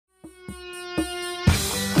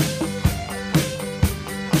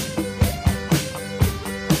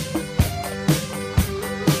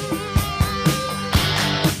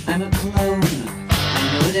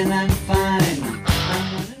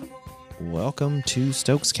welcome to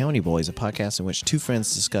Stokes County Boys, a podcast in which two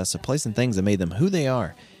friends discuss a place and things that made them who they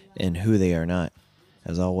are and who they are not.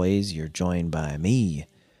 As always, you're joined by me,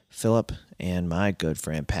 Philip, and my good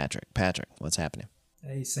friend Patrick. Patrick, what's happening?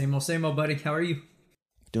 Hey, same old, buddy. How are you?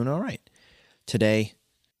 Doing all right. Today,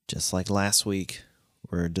 just like last week,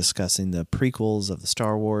 we're discussing the prequels of the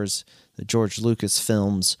Star Wars, the George Lucas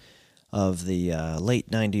films of the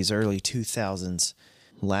late 90s, early 2000s.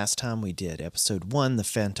 Last time we did episode 1, The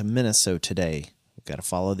Phantom Menace, so today we've got to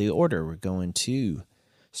follow the order. We're going to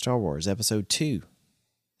Star Wars episode 2,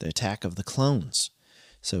 The Attack of the Clones.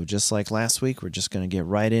 So just like last week, we're just going to get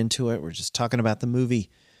right into it. We're just talking about the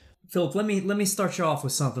movie. Philip, let me start you off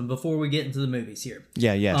with something before we get into the movies here.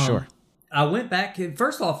 Yeah, sure. I went back.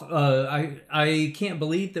 First off, I can't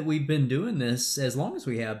believe that we've been doing this as long as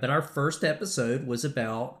we have, but our first episode was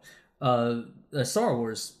about Star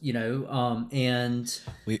Wars, and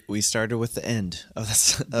we started with the end of the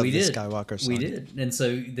Skywalker saga. We did, and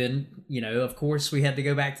so then of course we had to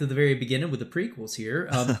go back to the very beginning with the prequels here.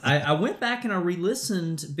 I went back and I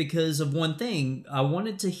re-listened because of one thing. I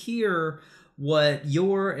wanted to hear what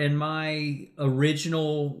your and my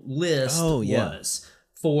original list was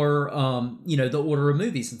for the order of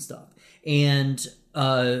movies and stuff, and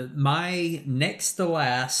my next to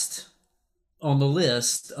last on the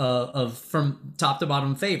list of from top to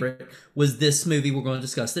bottom favorite was this movie we're going to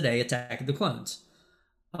discuss today, Attack of the Clones.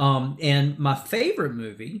 And my favorite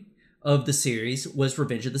movie of the series was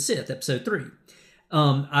Revenge of the Sith, episode 3.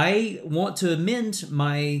 I want to amend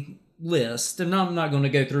my list, and I'm not going to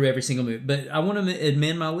go through every single movie, but I want to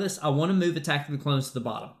amend my list. I want to move Attack of the Clones to the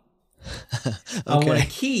bottom. Okay. I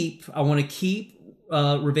want to keep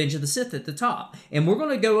Revenge of the Sith at the top, and we're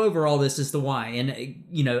going to go over all this as to why. And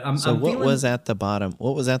what was at the bottom?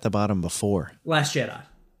 What was at the bottom before? Last Jedi.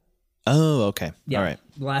 Oh, okay. Yeah, all right.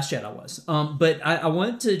 Last Jedi was. But I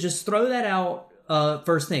wanted to just throw that out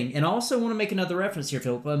first thing, and I also want to make another reference here,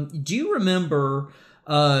 Philip. Do you remember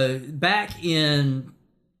back in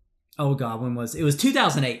when was it? It was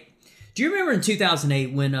 2008. Do you remember in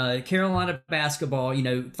 2008 when Carolina basketball,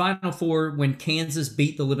 Final Four, when Kansas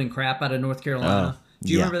beat the living crap out of North Carolina?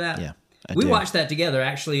 Do you remember that? Yeah, we watched that together,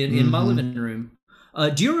 actually, in my living room.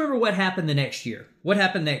 Do you remember what happened the next year? What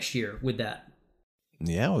happened next year with that?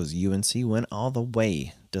 Yeah, it was UNC went all the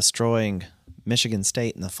way, destroying Michigan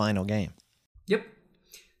State in the final game. Yep.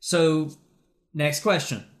 So, next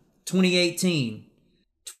question. 2018,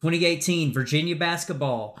 Virginia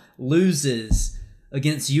basketball loses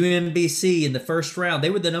against UMBC in the first round. They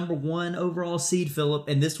were the number 1 overall seed, Philip,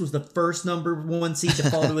 and this was the first number 1 seed to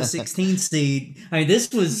fall to a 16 seed. I mean, this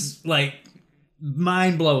was like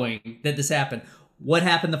mind-blowing that this happened. What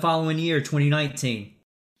happened the following year, 2019?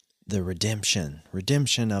 The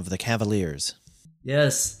redemption of the Cavaliers.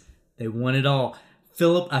 Yes, they won it all.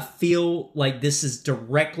 Philip, I feel like this is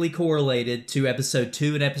directly correlated to episode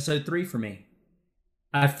 2 and episode 3 for me.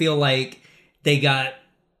 I feel like they got,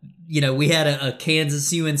 we had a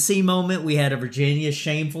Kansas UNC moment. We had a Virginia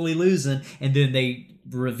shamefully losing. And then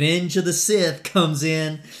Revenge of the Sith comes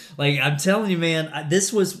in. Like, I'm telling you, man,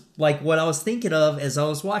 this was like what I was thinking of as I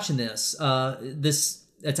was watching this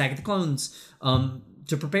Attack of the Clones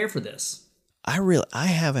to prepare for this. I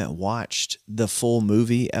haven't watched the full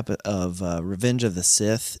movie of Revenge of the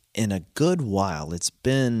Sith in a good while. It's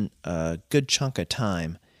been a good chunk of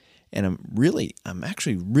time. And I'm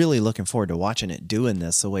actually really looking forward to watching it, doing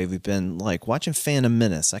this the way we've been like watching Phantom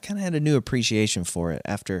Menace. I kind of had a new appreciation for it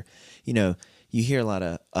after, you hear a lot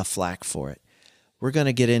of flack for it. We're going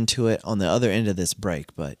to get into it on the other end of this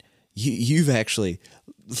break, but you've actually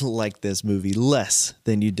liked this movie less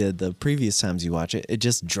than you did the previous times you watch it. It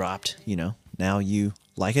just dropped, now you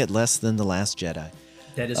like it less than The Last Jedi.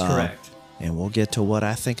 That is correct. And we'll get to what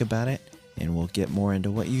I think about it, and we'll get more into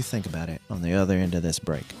what you think about it on the other end of this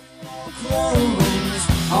break. All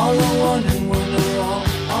I want and one all.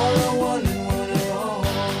 All I want and one all.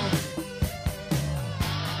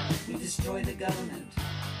 We destroy the government.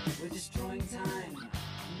 We're destroying time.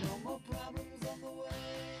 No more problems on the way.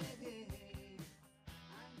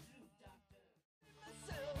 I'm through, doctor.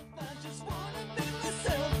 I just wanna be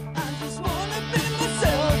myself. I just wanna be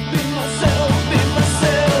myself. Be myself. Be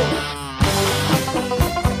myself.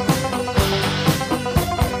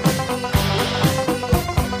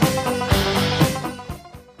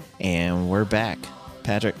 And we're back.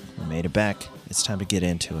 Patrick, we made it back. It's time to get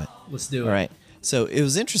into it. Let's do it. All right. So it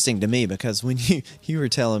was interesting to me because when you were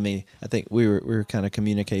telling me, I think we were kind of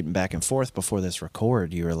communicating back and forth before this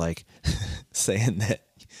record. You were like saying that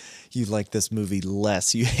you liked this movie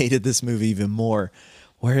less. You hated this movie even more.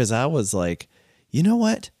 Whereas I was like, you know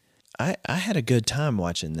what? I had a good time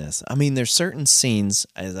watching this. I mean, there's certain scenes,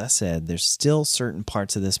 as I said, there's still certain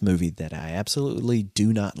parts of this movie that I absolutely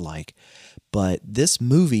do not like. But this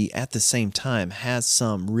movie at the same time has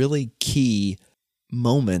some really key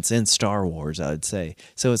moments in Star Wars, I would say.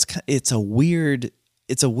 So it's a weird,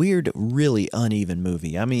 really uneven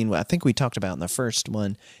movie. I mean, I think we talked about in the first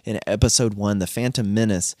one, in episode 1, The Phantom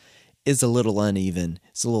Menace is a little uneven.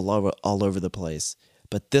 It's a little all over the place.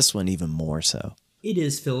 But this one even more so. It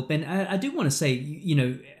is, Philip, and I do want to say,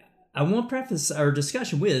 I want to preface our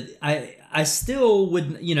discussion with I still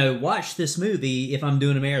would watch this movie if I'm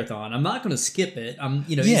doing a marathon. I'm not going to skip it.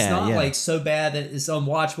 It's not like so bad that it's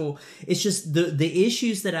unwatchable. It's just the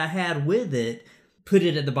issues that I had with it put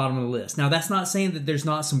it at the bottom of the list. Now that's not saying that there's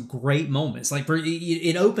not some great moments. Like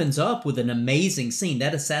it opens up with an amazing scene.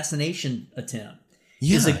 That assassination attempt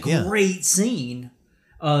is a great scene.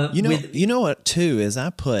 You know what too is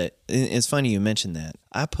it's funny you mentioned that.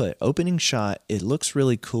 I put opening shot, it looks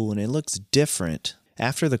really cool and it looks different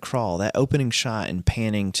after the crawl. That opening shot and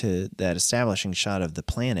panning to that establishing shot of the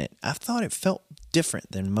planet, I thought it felt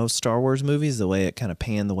different than most Star Wars movies, the way it kind of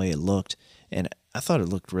panned, the way it looked, and I thought it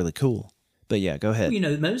looked really cool. But yeah, go ahead.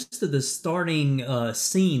 Most of the starting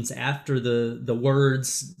scenes after the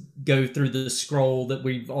words go through the scroll that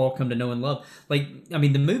we've all come to know and love,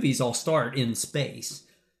 the movies all start in space.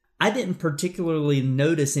 I didn't particularly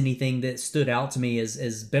notice anything that stood out to me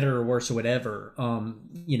as better or worse or whatever.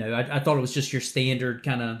 I thought it was just your standard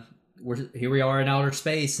kind of, here we are in outer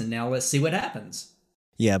space, and now let's see what happens.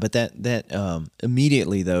 Yeah, but that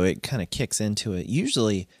immediately, though, it kind of kicks into it.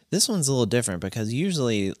 Usually, this one's a little different because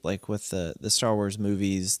usually, like with the Star Wars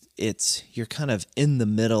movies, you're kind of in the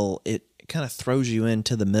middle. It kind of throws you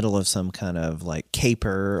into the middle of some kind of like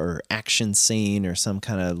caper or action scene or some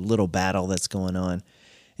kind of little battle that's going on.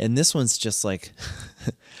 And this one's just like,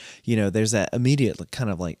 there's that immediate kind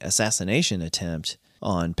of like assassination attempt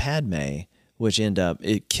on Padme, which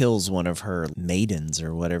it kills one of her maidens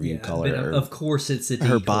or whatever you call her. Of course, it's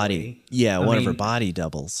her body. Yeah, one of her body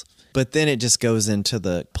doubles. But then it just goes into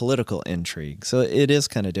the political intrigue. So it is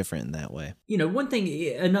kind of different in that way. One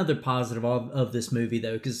thing, another positive of this movie,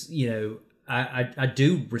 though, because, I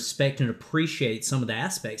do respect and appreciate some of the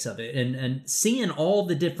aspects of it. And seeing all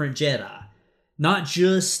the different Jedi, not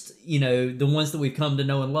just, the ones that we've come to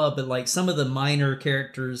know and love, but like some of the minor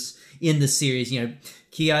characters in the series,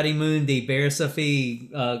 Ki-Adi-Mundi, Barriss Offee,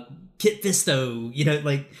 Kit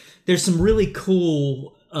Fisto, there's some really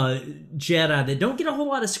cool Jedi that don't get a whole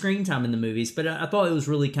lot of screen time in the movies, but I thought it was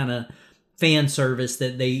really kind of fan service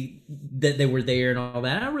that they were there and all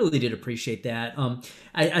that. I really did appreciate that.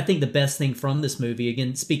 I think the best thing from this movie,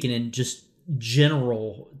 again, speaking in just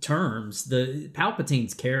general terms, the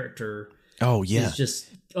Palpatine's character is just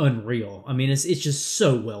unreal. I mean, it's just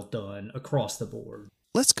so well done across the board.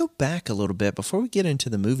 Let's go back a little bit before we get into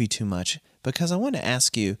the movie too much, because I want to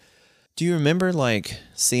ask you, do you remember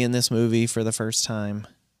seeing this movie for the first time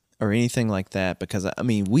or anything like that? Because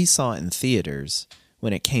we saw it in theaters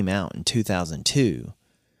when it came out in 2002.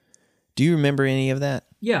 Do you remember any of that?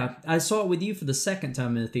 Yeah, I saw it with you for the second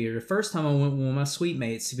time in the theater. The first time I went with my suite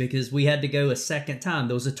mates because we had to go a second time.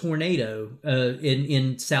 There was a tornado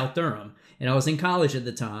in South Durham, and I was in college at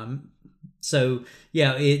the time. So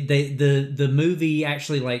yeah, the movie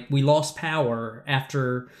actually, we lost power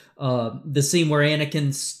after the scene where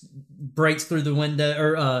Anakin breaks through the window,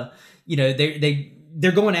 or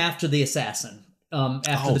they're going after the assassin.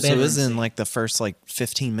 After the bedroom so it was in scene. the first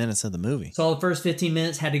 15 minutes of the movie. Saw the first 15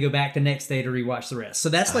 minutes, had to go back the next day to rewatch the rest. So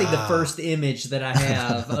that's the first image that I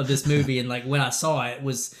have of this movie, and when I saw it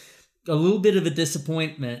was a little bit of a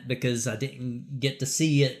disappointment because I didn't get to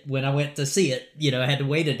see it when I went to see it. I had to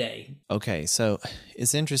wait a day. Okay, so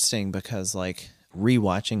it's interesting because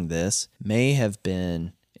rewatching this may have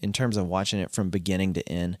been, in terms of watching it from beginning to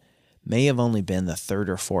end, may have only been the third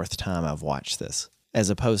or fourth time I've watched this. As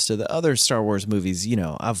opposed to the other Star Wars movies,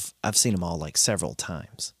 I've seen them all several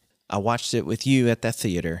times. I watched it with you at that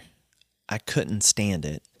theater. I couldn't stand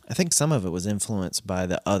it. I think some of it was influenced by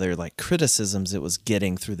the other criticisms it was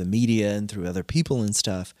getting through the media and through other people and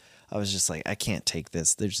stuff. I was just I can't take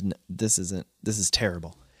this. This is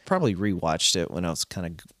terrible. Probably rewatched it when I was kind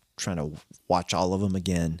of trying to watch all of them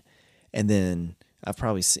again, and then I've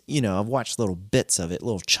probably I've watched little bits of it,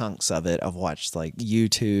 little chunks of it. I've watched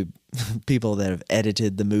YouTube people that have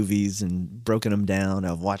edited the movies and broken them down.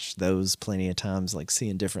 I've watched those plenty of times,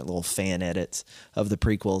 seeing different little fan edits of the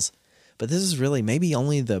prequels. But this is really maybe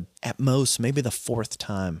only at most, maybe the fourth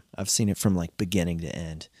time I've seen it from beginning to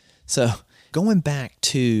end. So going back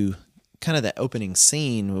to kind of that opening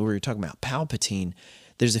scene where we were talking about Palpatine,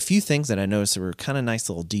 there's a few things that I noticed that were kind of nice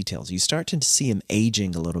little details. You start to see him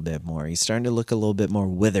aging a little bit more. He's starting to look a little bit more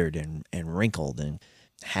withered and wrinkled and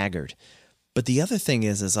haggard. But the other thing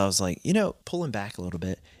is I was like, pulling back a little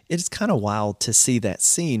bit, it's kind of wild to see that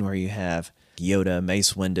scene where you have Yoda,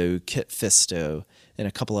 Mace Windu, Kit Fisto, and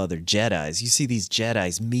a couple other Jedis. You see these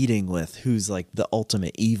Jedis meeting with who's like the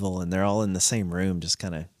ultimate evil, and they're all in the same room just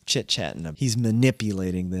kind of chit-chatting. He's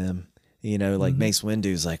manipulating them. Like Mace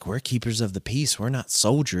Windu's like, we're keepers of the peace. We're not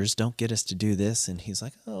soldiers. Don't get us to do this. And he's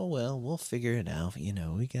like, oh, well, we'll figure it out.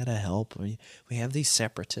 We got to help. We have these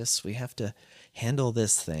separatists. We have to handle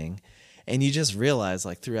this thing. And you just realize,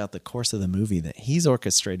 like, throughout the course of the movie that he's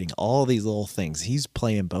orchestrating all these little things. He's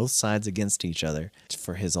playing both sides against each other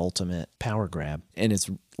for his ultimate power grab. And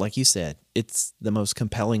it's, like you said, it's the most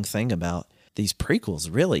compelling thing about these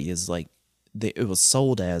prequels, really, is like it was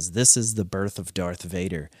sold as this is the birth of Darth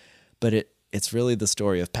Vader. But it's really the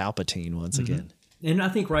story of Palpatine once again. And I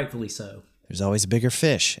think rightfully so. There's always a bigger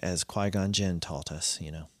fish, as Qui-Gon Jinn taught us,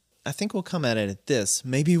 I think we'll come at it at this.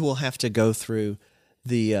 Maybe we'll have to go through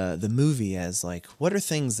the movie as like, what are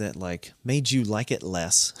things that like made you like it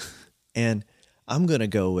less? And I'm going to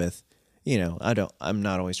go with, I'm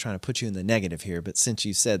not always trying to put you in the negative here, but since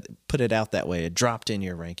you said, put it out that way, it dropped in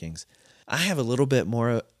your rankings. I have a little bit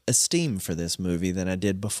more esteem for this movie than I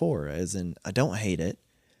did before, as in I don't hate it.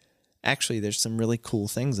 Actually, there's some really cool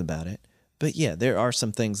things about it. But yeah, there are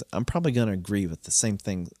some things I'm probably going to agree with the same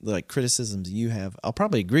thing, like criticisms you have. I'll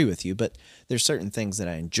probably agree with you, but there's certain things that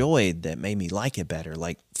I enjoyed that made me like it better.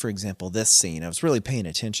 Like, for example, this scene, I was really paying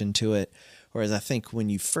attention to it. Whereas I think when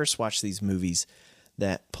you first watch these movies,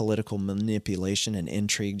 that political manipulation and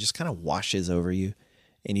intrigue just kind of washes over you.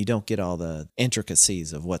 And you don't get all the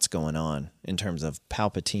intricacies of what's going on in terms of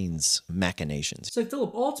Palpatine's machinations. So,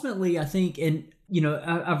 Philip, ultimately, I think, and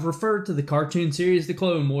I've referred to the cartoon series, The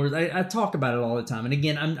Clone Wars. I talk about it all the time. And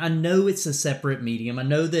again, I know it's a separate medium. I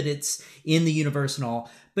know that it's in the universe and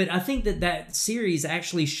all. But I think that series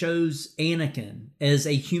actually shows Anakin as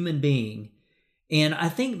a human being. And I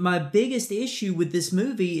think my biggest issue with this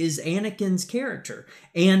movie is Anakin's character.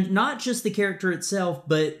 And not just the character itself,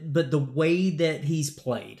 but the way that he's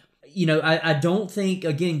played. I don't think,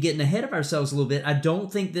 again, getting ahead of ourselves a little bit, I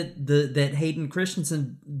don't think that Hayden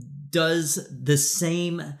Christensen does the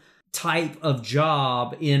same type of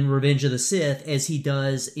job in Revenge of the Sith as he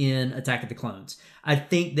does in Attack of the Clones. I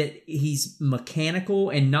think that he's mechanical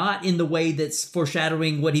and not in the way that's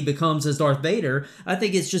foreshadowing what he becomes as Darth Vader. I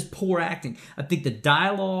think it's just poor acting. I think the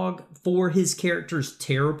dialogue for his character is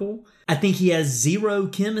terrible. I think he has zero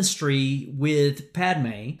chemistry with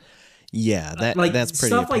Padme. Yeah, that's pretty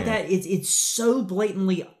stuff apparent. like that. It's so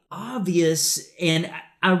blatantly obvious, and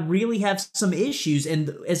I really have some issues.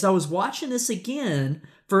 And as I was watching this again,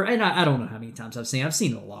 and I don't know how many times I've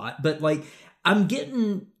seen it a lot, but like I'm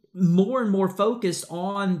getting more and more focused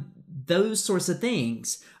on those sorts of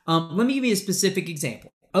things. Let me give you a specific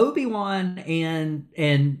example. Obi-Wan and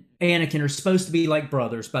Anakin are supposed to be like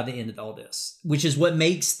brothers by the end of all this, which is what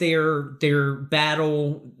makes their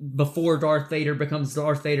battle before Darth Vader becomes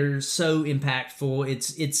Darth Vader so impactful.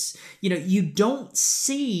 It's you don't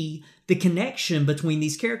see the connection between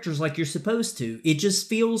these characters like you're supposed to. It just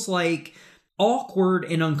feels like awkward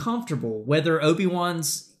and uncomfortable, whether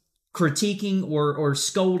Obi-Wan's critiquing or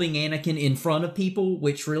scolding Anakin in front of people,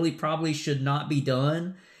 which really probably should not be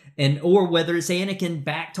done, or whether it's Anakin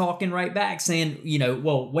back talking right back saying,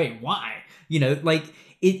 well, wait, why?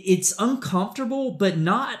 It's uncomfortable, but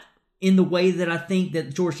not in the way that I think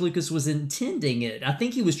that George Lucas was intending it. I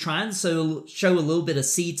think he was trying to show a little bit of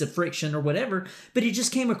seeds of friction or whatever, but it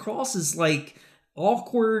just came across as like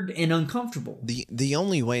awkward and uncomfortable. The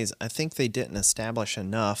only ways, I think they didn't establish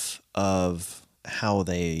enough of how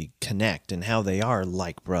they connect and how they are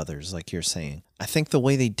like brothers, like you're saying. I think the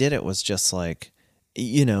way they did it was just like,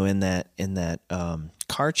 in that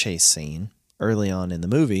car chase scene early on in the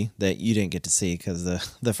movie that you didn't get to see because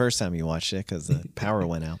the first time you watched it because the power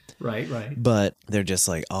went out. Right. But they're just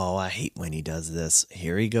like, oh, I hate when he does this.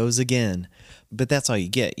 Here he goes again. But that's all you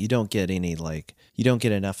get. You don't get you don't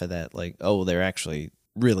get enough of that, like, oh, they're actually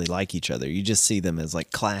really like each other. You just see them as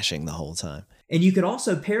like clashing the whole time. And you could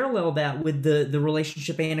also parallel that with the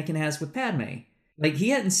relationship Anakin has with Padme. Like, he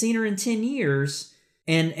hadn't seen her in 10 years,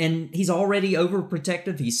 and he's already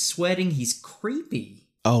overprotective. He's sweating. He's creepy.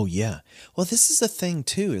 Oh, yeah. Well, this is the thing,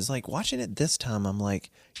 too, is like watching it this time, I'm like,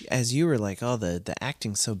 as you were like, oh, the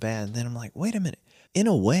acting's so bad. And then I'm like, wait a minute. In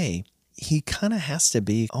a way, he kind of has to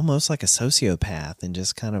be almost like a sociopath and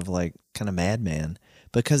just kind of madman,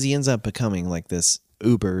 because he ends up becoming like this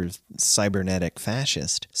uber cybernetic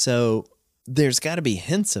fascist. So there's got to be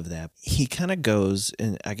hints of that. He kind of goes,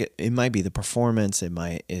 and it might be the performance, it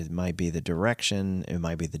might be the direction, it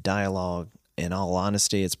might be the dialogue. In all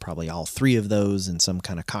honesty, it's probably all three of those in some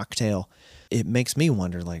kind of cocktail. It makes me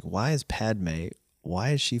wonder, like, why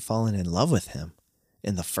is she falling in love with him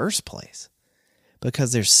in the first place?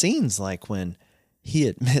 Because there's scenes like when he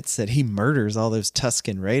admits that he murders all those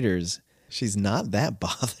Tusken Raiders, she's not that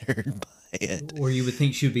bothered by it. Or you would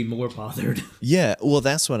think she would be more bothered. Yeah, well,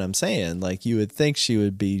 that's what I'm saying. Like, you would think she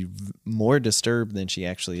would be more disturbed than she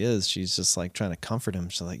actually is. She's just like trying to comfort him.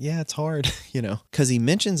 She's like, yeah, it's hard, because he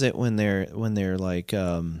mentions it when they're like,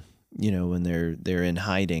 when they're in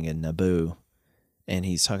hiding in Naboo, and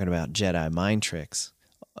he's talking about Jedi mind tricks.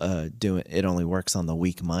 It only works on the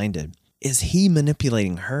weak-minded. Is he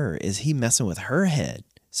manipulating her? Is he messing with her head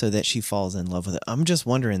so that she falls in love with it? I'm just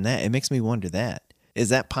wondering that. It makes me wonder that. Is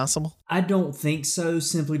that possible? I don't think so,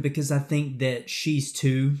 simply because I think that she's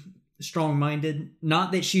too strong-minded.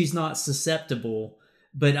 Not that she's not susceptible,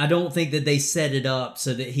 but I don't think that they set it up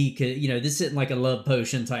so that he could, this isn't like a love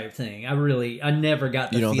potion type thing. I never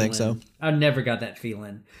got that feeling. You don't think so? I never got that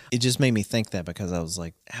feeling. It just made me think that, because I was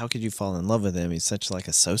like, how could you fall in love with him? He's such like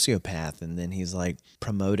a sociopath. And then he's like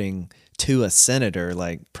promoting to a senator,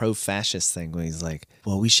 like pro-fascist thing, when he's like,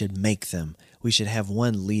 well, we should have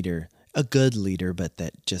one leader, a good leader, but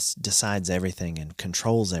that just decides everything and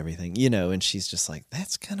controls everything, and she's just like,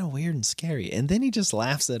 that's kind of weird and scary. And then he just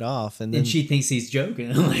laughs it off. And then she thinks he's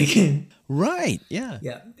joking. Right. Yeah.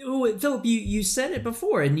 Yeah. Oh, Philip, you said it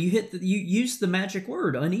before, and you used the magic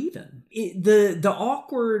word, uneven. The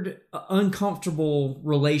awkward, uncomfortable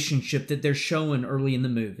relationship that they're showing early in the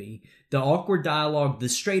movie, the awkward dialogue, the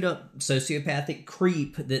straight up sociopathic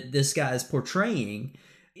creep that this guy is portraying,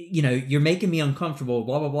 you're making me uncomfortable,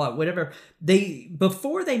 blah, blah, blah, whatever.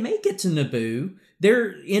 Before they make it to Naboo, they're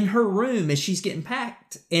in her room as she's getting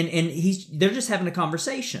packed, and they're just having a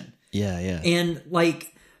conversation. Yeah, yeah. And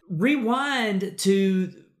like, rewind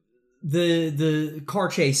to the car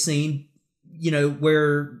chase scene,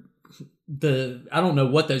 where I don't know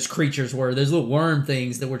what those creatures were, those little worm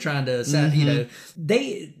things that were trying to,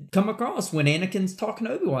 they come across when Anakin's talking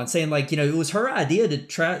to Obi-Wan, saying like, it was her idea to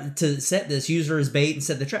try to set this, use her as bait and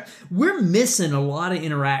set the trap. We're missing a lot of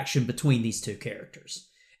interaction between these two characters.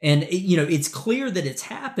 And, it's clear that it's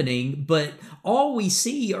happening, but all we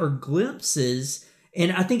see are glimpses.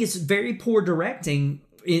 And I think it's very poor directing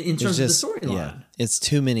in terms of the storyline. Yeah, it's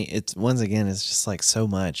too many. Once again, it's just like so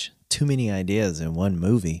much, too many ideas in one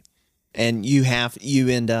movie. And you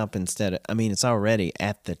end up it's already,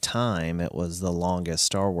 at the time, it was the longest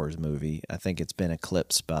Star Wars movie. I think it's been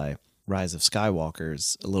eclipsed by Rise of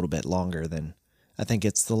Skywalker's a little bit longer than, I think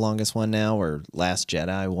it's the longest one now, or Last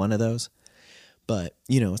Jedi, one of those. But,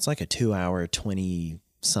 it's like a 2-hour,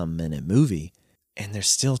 20-some minute movie, and there's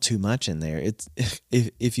still too much in there. It's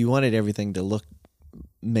if you wanted everything to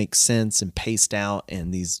make sense and paced out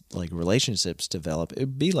and these like relationships develop,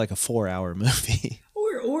 it'd be like a 4-hour movie.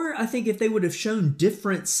 Or I think if they would have shown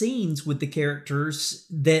different scenes with the characters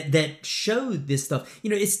that showed this stuff,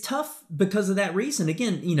 it's tough because of that reason.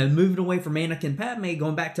 Again, moving away from Anakin Padme,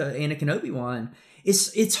 going back to Anakin Obi-Wan,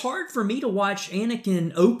 it's hard for me to watch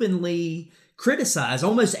Anakin openly criticize,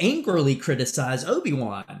 almost angrily criticize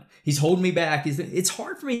Obi-Wan. He's holding me back. It's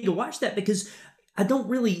hard for me to watch that because I don't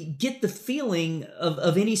really get the feeling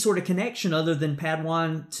of any sort of connection other than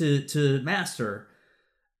Padawan to Master.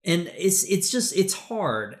 And it's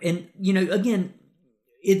hard. And, again,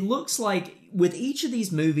 it looks like with each of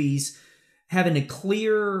these movies having a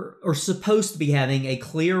clear, or supposed to be having a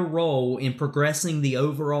clear role in progressing the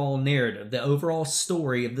overall narrative, the overall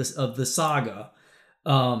story of the saga,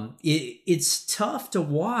 it's tough to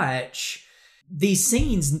watch these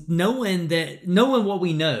scenes knowing what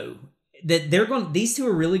we know, that these two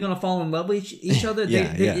are really going to fall in love with each other.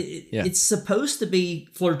 It's supposed to be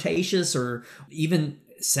flirtatious or even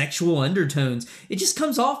sexual undertones. It just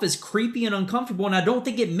comes off as creepy and uncomfortable, and I don't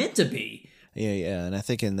think it meant to be. Yeah, and I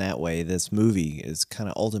think in that way, this movie is kind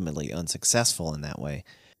of ultimately unsuccessful in that way.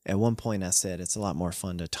 At one point I said it's a lot more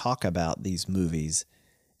fun to talk about these movies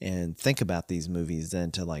and think about these movies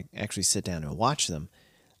than to like actually sit down and watch them.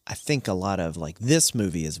 I think a lot of like this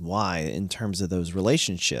movie is why, in terms of those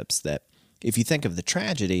relationships, that if you think of the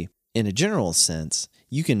tragedy in a general sense,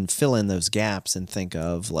 you can fill in those gaps and think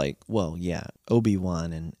of like, well, yeah,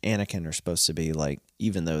 Obi-Wan and Anakin are supposed to be like,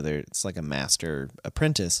 even though it's like a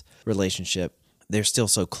master-apprentice relationship, they're still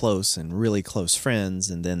so close and really close friends.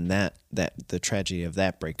 And then that the tragedy of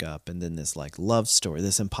that breakup, and then this like love story,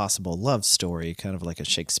 this impossible love story, kind of like a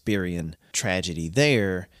Shakespearean tragedy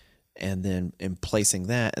there. And then in placing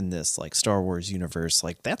that in this like Star Wars universe,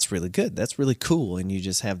 like that's really good. That's really cool. And you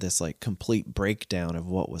just have this like complete breakdown of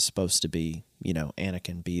what was supposed to be, you know,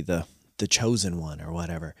 Anakin be the chosen one or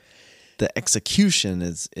whatever. The execution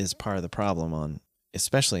is part of the problem on,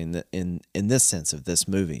 especially in this sense of this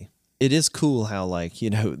movie. It is cool how like, you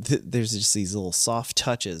know, there's just these little soft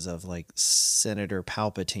touches of like Senator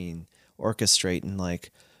Palpatine orchestrating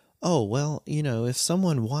like, oh, well, you know, if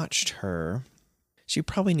someone watched her, she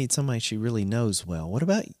probably needs somebody she really knows well. What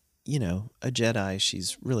about, you know, a Jedi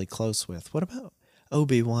she's really close with? What about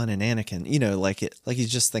Obi-Wan and Anakin? You know, like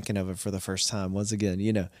he's just thinking of it for the first time once again,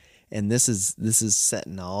 you know. And this is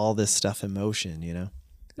setting all this stuff in motion, you know.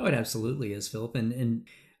 Oh, it absolutely is, Philip. And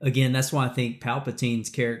again, that's why I think Palpatine's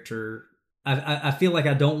character. I feel like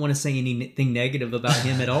I don't want to say anything negative about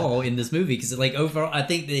him at all in this movie because, like, overall, I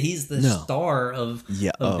think that he's the star of this.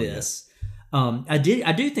 Yeah. I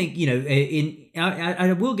do think, you know,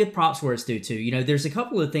 I will give props where it's due too. You know, there's a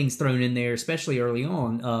couple of things thrown in there, especially early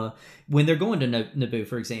on. When they're going to Naboo,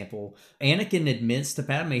 for example, Anakin admits to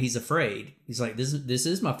Padme he's afraid. He's like, "This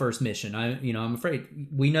is my first mission. I'm afraid."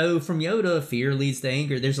 We know from Yoda, fear leads to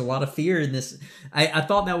anger. There's a lot of fear in this. I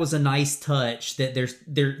thought that was a nice touch that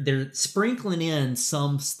they're sprinkling in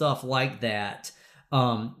some stuff like that.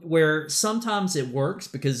 Where sometimes it works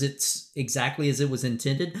because it's exactly as it was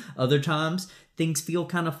intended. Other times things feel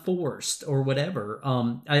kind of forced or whatever.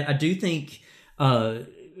 I do think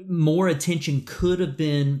more attention could have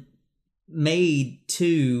been made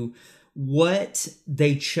to what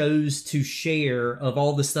they chose to share of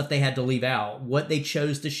all the stuff they had to leave out, what they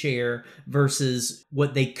chose to share versus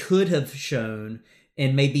what they could have shown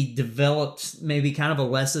and maybe developed maybe kind of a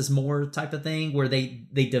less is more type of thing where they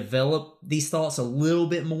develop these thoughts a little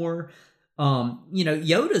bit more. You know,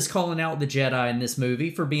 Yoda's calling out the Jedi in this movie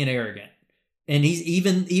for being arrogant. And he's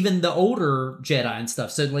even the older Jedi and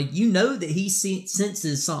stuff. So like, you know that he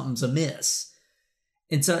senses something's amiss.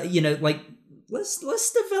 And so, you know, like, let's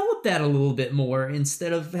develop that a little bit more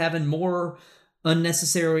instead of having more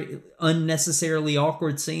unnecessarily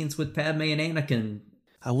awkward scenes with Padme and Anakin.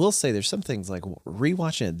 I will say there's some things like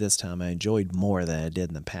rewatching it this time I enjoyed more than I did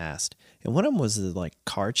in the past. And one of them was the like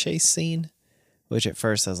car chase scene, which at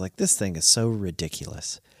first I was like, this thing is so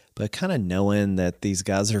ridiculous. But kind of knowing that these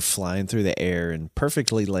guys are flying through the air and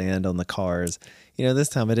perfectly land on the cars, you know, this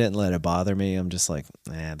time I didn't let it bother me. I'm just like,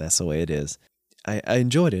 that's the way it is. I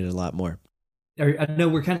enjoyed it a lot more. I know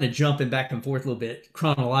we're kind of jumping back and forth a little bit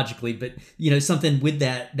chronologically, but you know, something with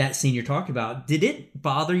that scene you're talking about, did it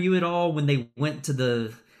bother you at all when they went to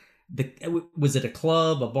the was it a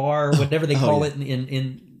club, a bar, whatever they call it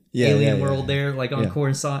in Alien World there, like on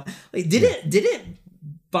Coruscant? Like, did it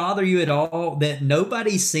bother you at all that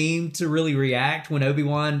nobody seemed to really react when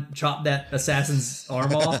Obi-Wan chopped that assassin's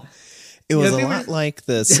arm off? It was a lot like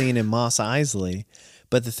the scene in Mos Eisley,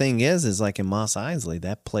 but the thing is like in Mos Eisley,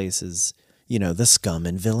 that place is, you know, the scum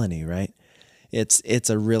and villainy, right? It's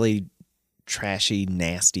a really trashy,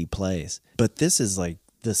 nasty place. But this is like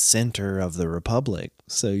the center of the Republic.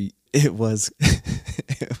 So it was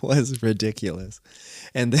it was ridiculous.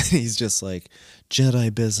 And then he's just like,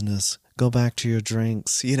 Jedi business, go back to your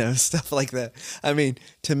drinks, you know, stuff like that. I mean,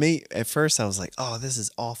 to me, at first I was like, oh, this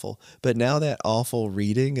is awful. But now that awful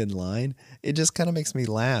reading and line, it just kind of makes me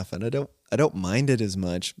laugh. And I don't mind it as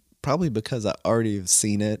much, probably because I already have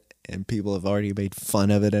seen it and people have already made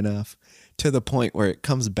fun of it enough to the point where it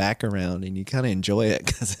comes back around and you kind of enjoy it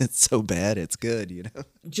because it's so bad it's good, you know?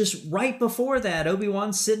 Just right before that,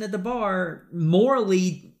 Obi-Wan's sitting at the bar,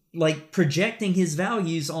 morally like projecting his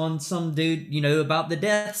values on some dude, you know, about the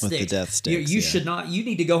death sticks. With the death sticks, you should not, you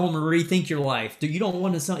need to go home and rethink your life. You don't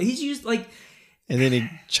want to, he's used like... And then he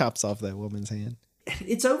chops off that woman's hand.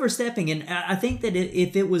 It's overstepping, and I think that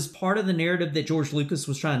if it was part of the narrative that George Lucas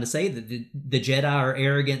was trying to say, that the Jedi are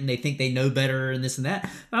arrogant and they think they know better and this and that,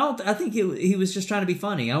 I think he was just trying to be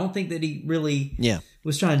funny. I don't think that he really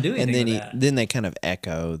was trying to do anything. And then they kind of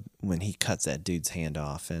echo when he cuts that dude's hand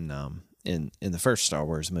off in the first Star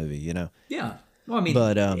Wars movie, you know? Yeah. Well, I mean,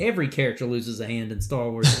 every character loses a hand in Star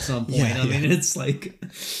Wars at some point. I mean, it's like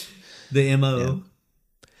the MO. Yeah.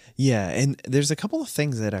 Yeah, and there's a couple of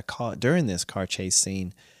things that I caught during this car chase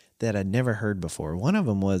scene that I'd never heard before. One of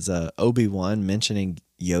them was Obi-Wan mentioning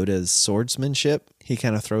Yoda's swordsmanship. He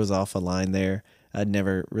kind of throws off a line there. I'd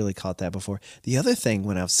never really caught that before. The other thing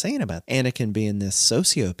when I was saying about Anakin being this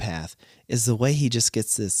sociopath is the way he just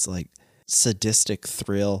gets this like sadistic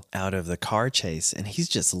thrill out of the car chase, and he's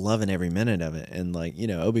just loving every minute of it. And like, you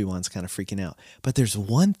know, Obi-Wan's kind of freaking out. But there's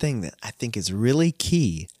one thing that I think is really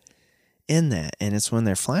key in that, and it's when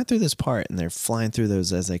they're flying through this part and they're flying through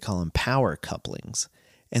those, as they call them, power couplings,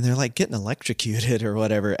 and they're like getting electrocuted or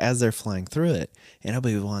whatever as they're flying through it. And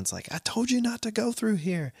Obi-Wan's like, I told you not to go through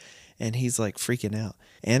here. And he's like freaking out.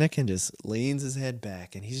 Anakin just leans his head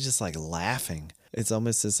back and he's just like laughing. It's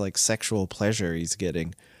almost this like sexual pleasure he's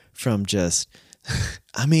getting from just,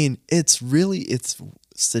 I mean, it's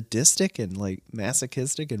sadistic and like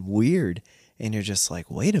masochistic and weird. And you're just like,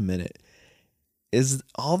 wait a minute. Is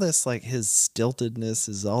all this like his stiltedness,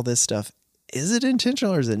 is all this stuff, is it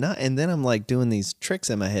intentional or is it not? And then I'm like doing these tricks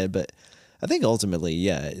in my head, but I think ultimately,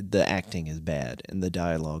 yeah, the acting is bad and the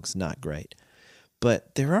dialogue's not great.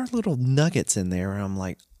 But there are little nuggets in there where I'm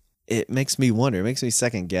like, it makes me wonder, it makes me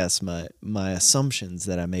second guess my assumptions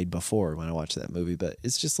that I made before when I watched that movie. But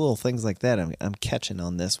it's just little things like that I'm catching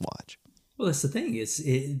on this watch. Well, that's the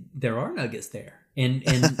thing. There are nuggets there. And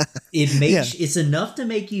it makes it's enough to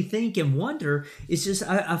make you think and wonder. It's just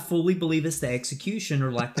I fully believe it's the execution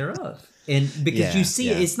or lack thereof. And because you see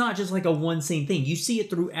it, it's not just like a one scene thing. You see it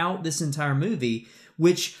throughout this entire movie,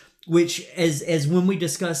 which as when we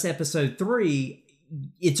discuss episode 3,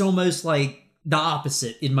 it's almost like the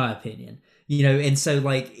opposite, in my opinion. You know, and so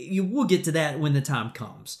like we'll get to that when the time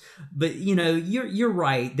comes. But you know, you're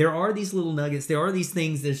right. There are these little nuggets. There are these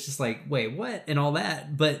things that's just like, wait, what, and all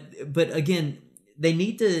that. But again, they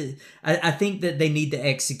need to. I think that they need to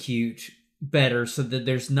execute better so that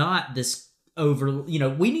there's not this over. You know,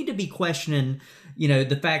 we need to be questioning. You know,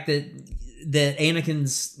 the fact that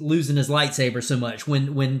Anakin's losing his lightsaber so much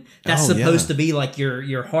when that's supposed to be like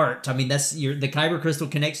your heart. I mean, that's the kyber crystal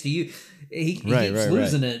connects to you. He keeps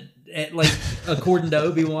losing it. Like according to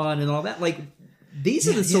Obi-Wan and all that, like these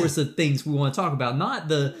are the sorts of things we want to talk about, not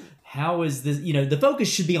the how is this, you know, the focus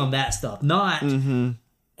should be on that stuff, not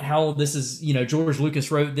how this is, you know, George Lucas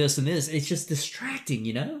wrote this and this. It's just distracting,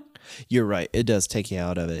 you know. You're right. It does take you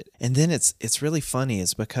out of it. And then it's really funny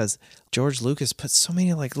is because George Lucas put so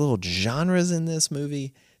many like little genres in this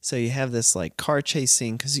movie. So you have this like car chase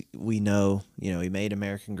scene because we know, you know, he made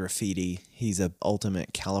American Graffiti. He's a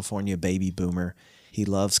ultimate California baby boomer. He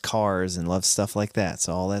loves cars and loves stuff like that.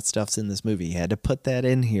 So all that stuff's in this movie. He had to put that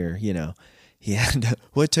in here, you know. He had to,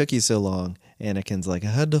 what took you so long? Anakin's like,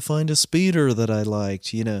 I had to find a speeder that I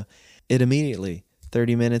liked, you know. It immediately,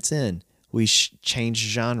 30 minutes in, we changed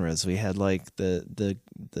genres. We had like the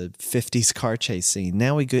 50s car chase scene.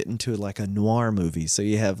 Now we get into like a noir movie. So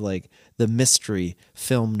you have like the mystery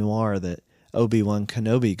film noir that Obi-Wan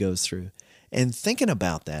Kenobi goes through. And thinking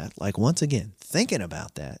about that, like once again, thinking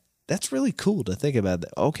about that, that's really cool to think about.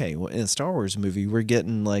 That. Okay, well, in a Star Wars movie, we're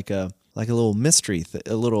getting like a little mystery,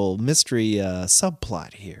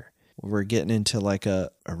 subplot here. We're getting into like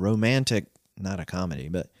a romantic, not a comedy,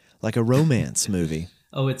 but like a romance movie.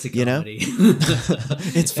 Oh, it's a comedy. You know?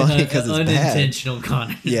 It's funny because it's unintentional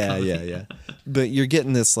bad. Yeah. But you're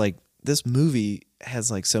getting this like this movie has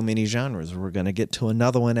like so many genres. We're gonna get to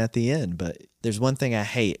another one at the end, but there's one thing I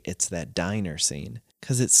hate. It's that diner scene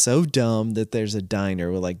because it's so dumb that there's a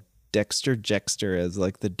diner with like Dexter Jettster as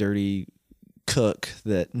like the dirty cook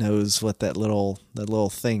that knows what that little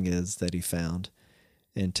thing is that he found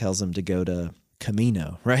and tells him to go to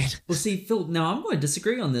Camino, right? Well, see, Phil, now I'm going to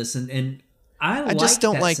disagree on this, and I just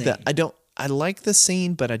don't like scene. that. I like the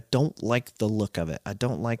scene, but I don't like the look of it. I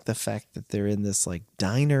don't like the fact that they're in this like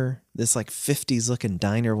diner, this like 50s looking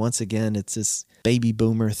diner. Once again, it's this baby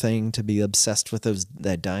boomer thing to be obsessed with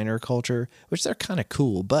that diner culture, which they're kind of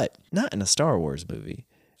cool, but not in a Star Wars movie.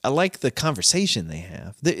 I like the conversation they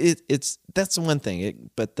have. That's one thing,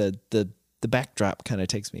 but the backdrop kind of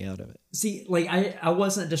takes me out of it. See, like I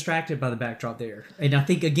wasn't distracted by the backdrop there, and I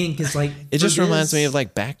think again because like it just reminds me of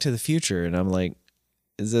like Back to the Future, and I'm like,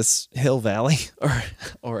 is this Hill Valley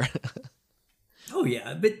or? Oh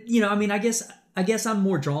yeah, but you know, I mean, I guess I'm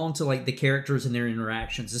more drawn to like the characters and their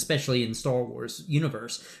interactions, especially in Star Wars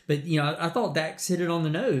universe. But you know, I thought Dax hit it on the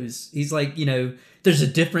nose. He's like, you know, there's a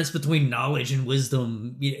difference between knowledge and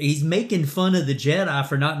wisdom. He's making fun of the Jedi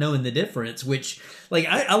for not knowing the difference, which like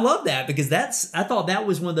I love that because I thought that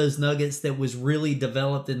was one of those nuggets that was really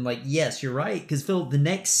developed. And like, yes, you're right, because Phil, the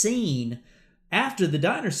next scene after the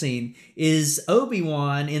diner scene is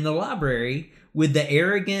Obi-Wan in the library with the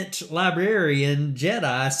arrogant librarian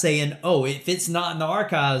Jedi saying, oh, if it's not in the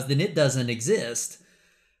archives, then it doesn't exist.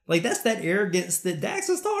 Like, that's that arrogance that Dax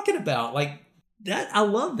was talking about. Like, that, I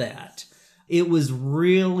love that. It was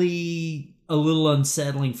really a little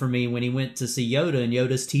unsettling for me when he went to see Yoda and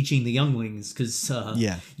Yoda's teaching the younglings because,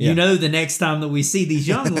 you know, the next time that we see these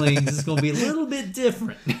younglings, it's going to be a little bit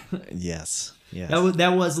different. Yes.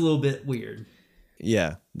 That was a little bit weird.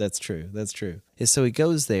 Yeah, that's true. So he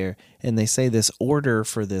goes there, and they say this order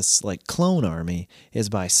for this like clone army is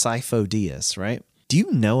by Sifo Dyas, right? Do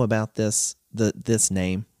you know about this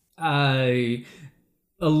name?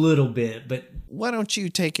 a little bit, but Why don't you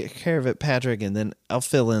take care of it, Patrick, and then I'll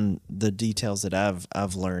fill in the details that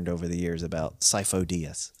I've learned over the years about Sifo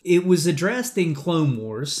Dyas. it was addressed in Clone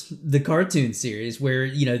Wars, the cartoon series, where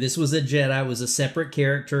this was a Jedi, was a separate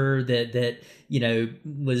character that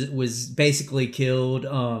was basically killed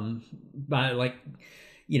by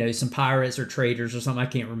some pirates or traders or something. I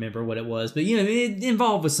can't remember what it was, but it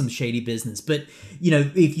involved with some shady business. But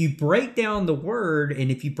if you break down the word and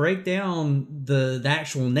if you break down the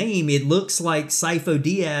actual name, it looks like Sifo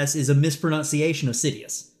Dyas is a mispronunciation of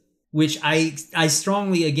Sidious. Which I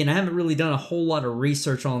strongly, again, I haven't really done a whole lot of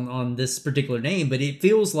research on this particular name, but it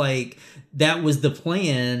feels like that was the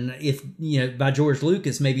plan, if by George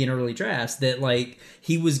Lucas, maybe in early drafts, that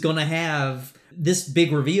he was going to have this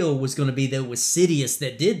big reveal was going to be that it was Sidious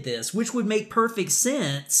that did this, which would make perfect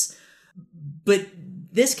sense. But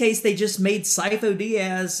this case, they just made Sifo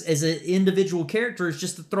Dyas as an individual character as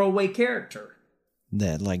just a throwaway character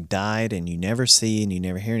That died and you never see and you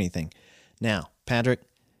never hear anything. Now, Patrick,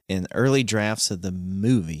 in early drafts of the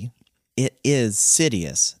movie, it is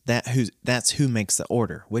Sidious. That's who makes the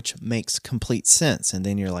order, which makes complete sense. And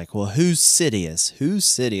then you're like, well, who's Sidious? Who's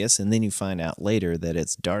Sidious? And then you find out later that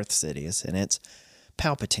it's Darth Sidious and it's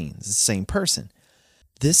Palpatine. It's the same person.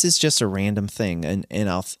 This is just a random thing, and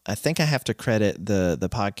I think I have to credit the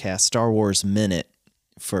podcast Star Wars Minute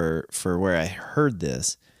for where I heard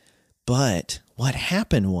this. But what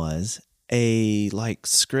happened was a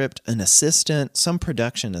script, an assistant, some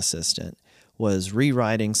production assistant was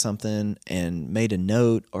rewriting something and made a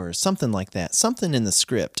note or something like that. Something in the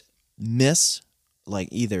script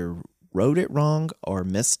either wrote it wrong or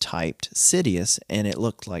mistyped Sidious, and it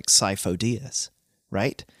looked like Sifo Dyas,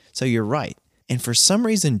 right? So you're right. And for some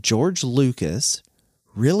reason, George Lucas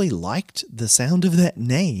really liked the sound of that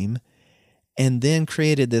name and then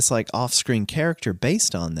created this off-screen character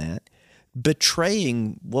based on that,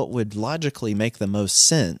 betraying what would logically make the most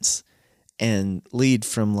sense and lead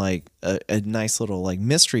from a nice little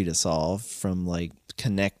mystery to solve from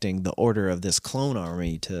connecting the order of this clone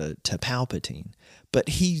army to Palpatine. But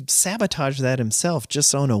he sabotaged that himself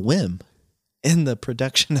just on a whim in the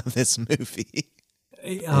production of this movie.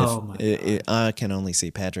 Oh my God. I can only see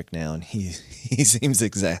Patrick now, and he seems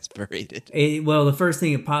exasperated. Well, the first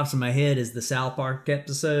thing that pops in my head is the South Park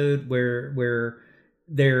episode where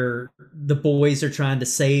the boys are trying to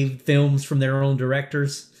save films from their own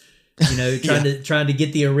directors. Trying to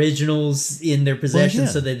get the originals in their possession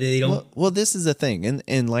so that they don't. Well, this is the thing,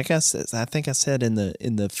 and like I said, I think I said in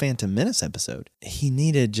the Phantom Menace episode, he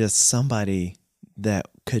needed just somebody that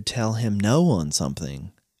could tell him no on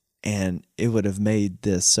something. And it would have made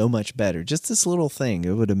this so much better. Just this little thing,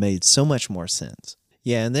 it would have made so much more sense.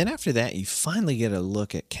 Yeah, and then after that, you finally get a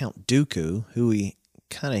look at Count Dooku, who we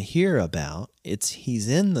kind of hear about. He's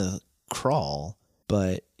in the crawl,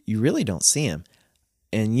 but you really don't see him.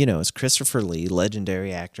 And, it's Christopher Lee,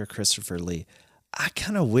 legendary actor Christopher Lee. I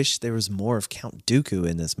kind of wish there was more of Count Dooku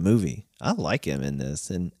in this movie. I like him in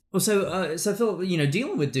this, and so Philip,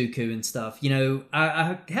 dealing with Dooku and stuff,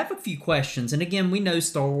 I have a few questions. And again, we know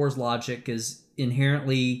Star Wars logic is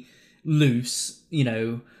inherently loose. If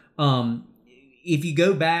you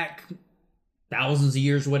go back thousands of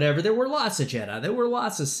years, whatever, there were lots of Jedi, there were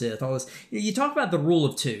lots of Sith. All this. You talk about the rule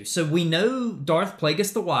of two. So we know Darth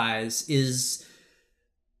Plagueis the Wise is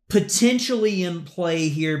potentially in play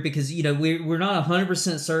here because we're not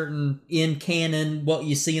 100% certain in canon what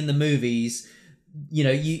you see in the movies.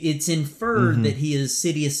 It's inferred that he is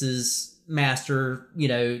Sidious's master,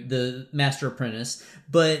 the master apprentice.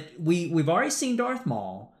 But we've already seen Darth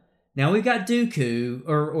Maul. Now we've got Dooku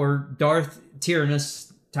or Darth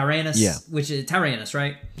Tyrannus, yeah. Which is Tyrannus,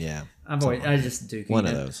 right? Yeah. I just Dooku. One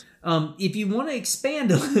of those. If you want to expand,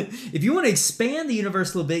 the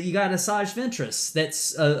universe a little bit, you got Asajj Ventress.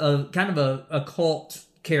 That's a kind of a cult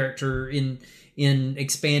character in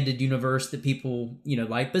expanded universe that people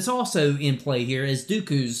like, but it's also in play here as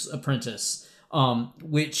Dooku's apprentice.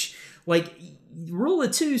 Which rule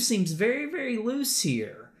of two seems very, very loose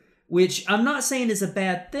here. Which I'm not saying is a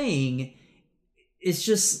bad thing. It's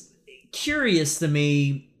just curious to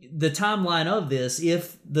me, the timeline of this,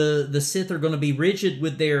 if the Sith are going to be rigid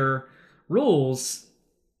with their rules,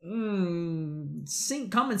 common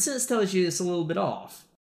sense tells you it's a little bit off.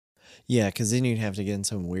 Yeah, because then you'd have to get in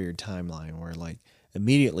some weird timeline where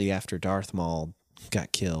immediately after Darth Maul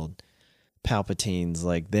got killed, Palpatine's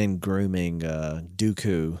then grooming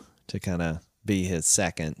Dooku to kind of be his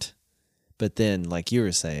second. But then, like you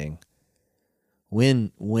were saying,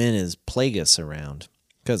 when is Plagueis around?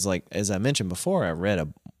 Because as I mentioned before, I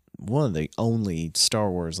read one of the only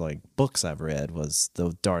Star Wars books I've read was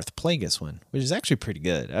the Darth Plagueis one, which is actually pretty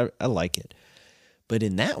good. I like it. But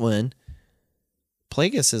in that one,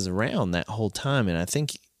 Plagueis is around that whole time, and I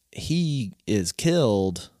think he is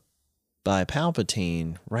killed by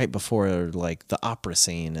Palpatine right before like the opera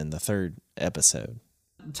scene in the third episode.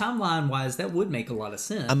 Timeline wise, that would make a lot of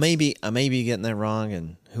sense. I may be getting that wrong,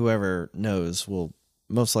 and whoever knows will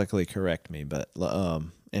most likely correct me. But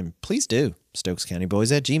and please do,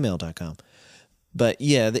 StokesCountyBoys@gmail.com. But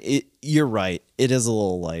yeah, you're right. It is a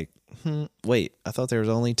little like, wait, I thought there was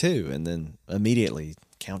only two, and then immediately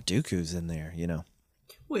Count Dooku's in there, you know.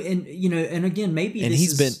 Well, and and again, maybe And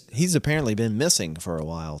this he's apparently been missing for a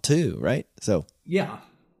while too, right? So yeah.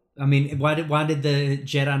 I mean, why did the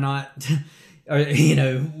Jedi not, or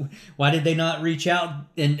why did they not reach out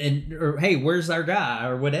and or hey, where's our guy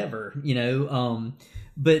or whatever,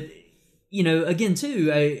 But again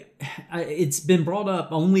too, it's been brought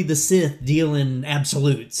up only the Sith deal in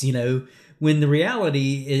absolutes, when the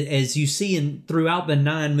reality, as you see throughout the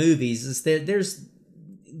 9 movies, is that there's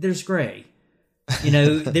gray.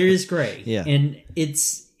 There is gray. Yeah. And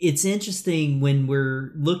it's interesting when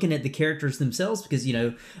we're looking at the characters themselves because,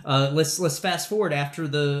 let's fast forward after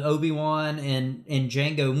the Obi-Wan and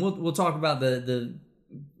Jango, and we'll talk about the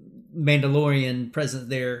Mandalorian presence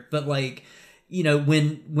there. But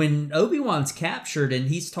when Obi-Wan's captured and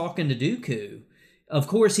he's talking to Dooku, of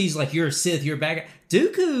course he's like, "You're a Sith, you're a bad guy."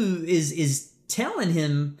 Dooku is telling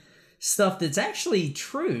him stuff that's actually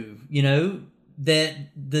true, that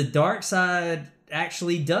the dark side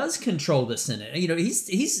actually does control the Senate.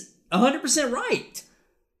 He's 100% right.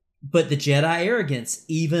 But the Jedi arrogance,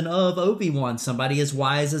 even of Obi-Wan, somebody as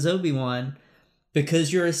wise as Obi-Wan,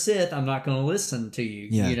 because you're a Sith, I'm not going to listen to you.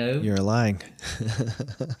 yeah, you're lying.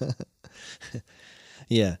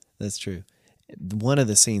 Yeah, that's true. One of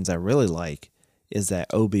the scenes I really like is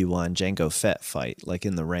that Obi-Wan Jango Fett fight, like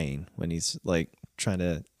in the rain, when he's like trying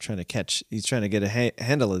to catch, he's trying to get a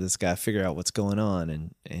handle of this guy, figure out what's going on,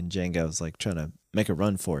 and Jango's like trying to make a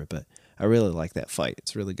run for it. But I really like that fight.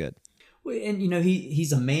 It's really good. And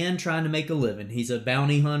he's a man trying to make a living. He's a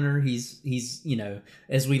bounty hunter. He's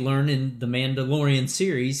as we learn in the Mandalorian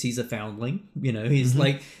series, he's a foundling. He's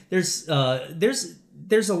like there's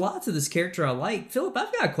a lot to this character I like. Philip,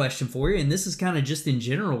 I've got a question for you, and this is kind of just in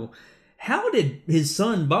general. How did his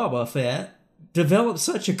son Boba Fett develop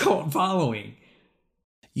such a cult following?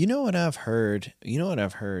 You know what I've heard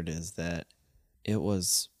is that it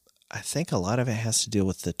was, I think a lot of it has to deal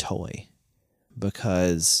with the toy,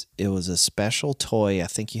 because it was a special toy. I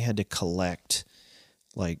think you had to collect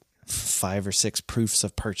like 5 or 6 proofs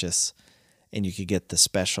of purchase, and you could get the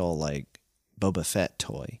special like Boba Fett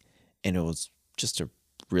toy, and it was just a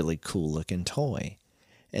really cool looking toy.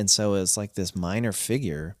 And so it's like this minor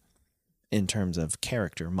figure in terms of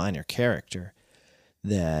minor character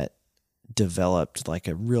that developed like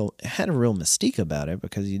had a real mystique about it,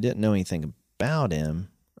 because you didn't know anything about him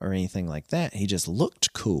or anything like that. He just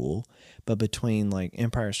looked cool. But between like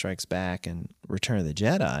Empire Strikes Back and Return of the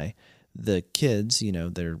Jedi, the kids,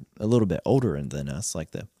 they're a little bit older than us,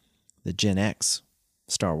 like the Gen X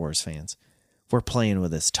Star Wars fans, were playing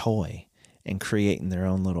with this toy and creating their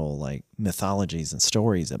own little like mythologies and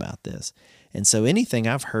stories about this. And so anything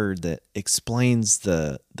I've heard that explains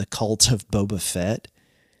the cult of Boba Fett,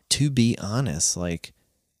 to be honest, like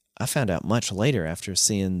I found out much later after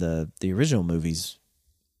seeing the original movies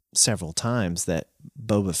several times that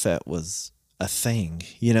Boba Fett was a thing,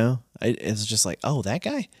 It was just like, oh, that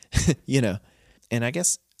guy, And I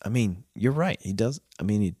guess, you're right. He does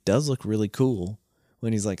look really cool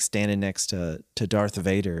when he's like standing next to Darth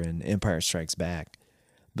Vader in Empire Strikes Back.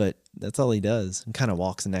 But that's all he does, and kind of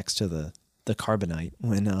walks next to the carbonite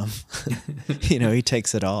when he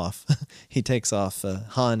takes it off. He takes off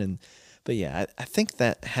Han, but yeah, I think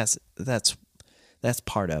that's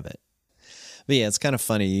part of it. But yeah, it's kind of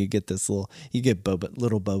funny. You get little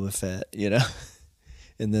Boba Fett,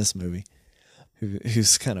 in this movie,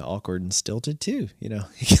 who's kind of awkward and stilted too,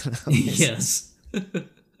 Yes.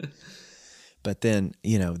 But then,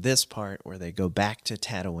 this part where they go back to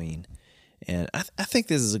Tatooine, and I think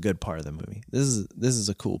this is a good part of the movie. This is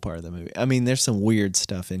a cool part of the movie. There's some weird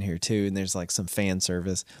stuff in here too, and there's like some fan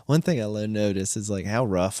service. One thing I noticed is like how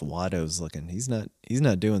rough Watto's looking. He's not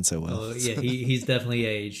doing so well. Oh yeah, he's definitely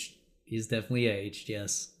aged. He's definitely aged.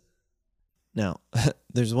 Yes. Now,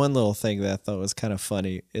 there's one little thing that I thought was kind of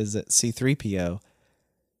funny is that C-3PO,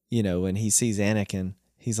 when he sees Anakin,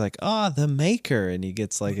 he's like, the Maker, and he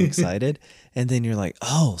gets like excited. And then you're like,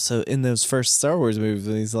 oh, so in those first Star Wars movies,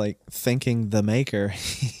 when he's like thinking the Maker,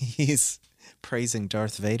 he's praising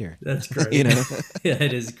Darth Vader. That's great. Yeah,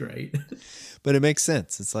 it is great. But it makes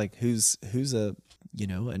sense. It's like, who's a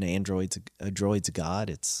droid's god?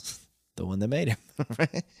 It's the one that made him,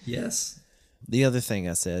 right? Yes. The other thing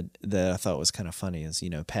I said that I thought was kind of funny is,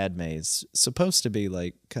 Padme is supposed to be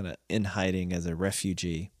like kind of in hiding as a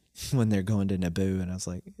refugee when they're going to Naboo. And I was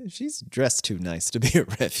like, she's dressed too nice to be a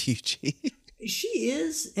refugee. She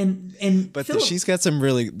is, and But Philip, she's got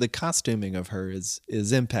the costuming of her is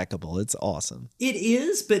impeccable. It's awesome. it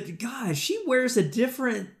is, but gosh, she wears a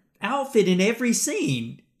different outfit in every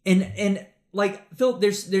scene. And like Philip,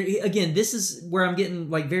 there again, this is where I'm getting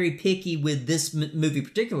like very picky with this movie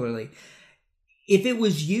particularly. If it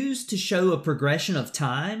was used to show a progression of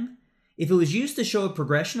time,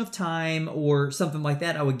 or something like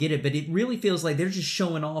that, I would get it. But it really feels like they're just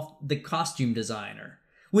showing off the costume designer,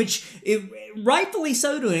 which rightfully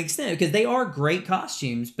so to an extent, because they are great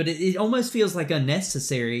costumes, but it almost feels like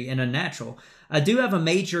unnecessary and unnatural. I do have a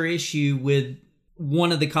major issue with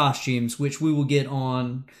one of the costumes, which we will get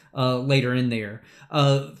on later in there.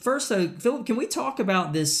 First, though, Philip, can we talk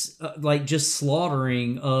about this, like just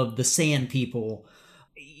slaughtering of the Sand People?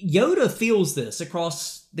 Yoda feels this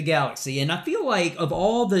across the galaxy, and I feel like of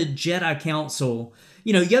all the Jedi Council,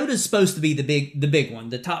 Yoda's supposed to be the big one,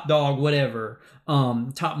 the top dog, whatever,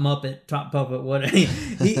 top Muppet, top puppet, what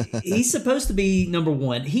he's supposed to be number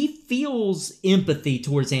one. He feels empathy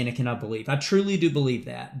towards Anakin, I believe. I truly do believe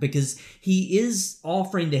that, because he is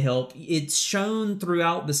offering to help. It's shown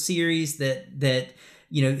throughout the series that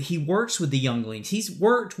he works with the younglings. He's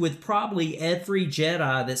worked with probably every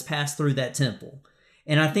Jedi that's passed through that temple.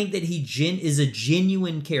 And I think that he is a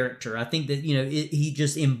genuine character. I think that, he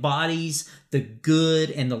just embodies the good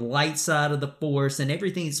and the light side of the Force and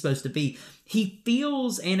everything it's supposed to be. He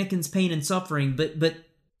feels Anakin's pain and suffering, but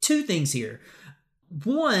two things here.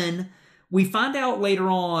 One, we find out later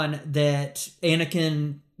on that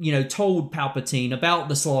Anakin, told Palpatine about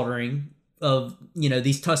the slaughtering of,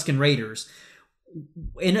 these Tusken Raiders.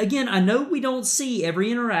 And again, I know we don't see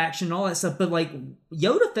every interaction and all that stuff, but like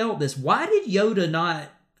Yoda felt this. Why did Yoda not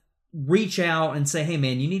reach out and say, hey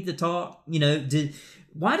man, you need to talk?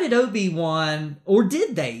 Why did Obi-Wan, or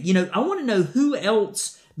did they? I want to know who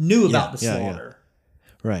else knew about the slaughter.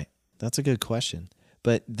 Yeah. Right. That's a good question.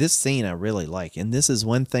 But this scene I really like. And this is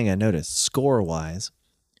one thing I noticed score-wise.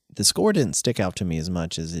 The score didn't stick out to me as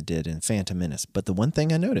much as it did in Phantom Menace. But the one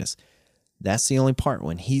thing I noticed, that's the only part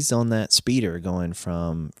when he's on that speeder going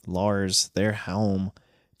from Lars, their home,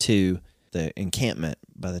 to the encampment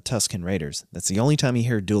by the Tusken Raiders. That's the only time you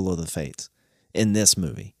hear Duel of the Fates in this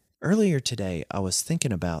movie. Earlier today, I was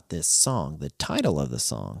thinking about this song, the title of the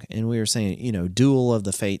song, and we were saying, Duel of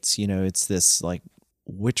the Fates, it's this like,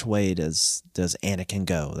 which way does Anakin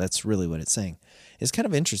go? That's really what it's saying. It's kind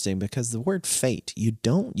of interesting because the word fate, you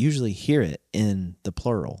don't usually hear it in the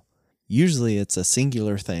plural. Usually it's a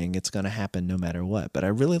singular thing. It's going to happen no matter what. But I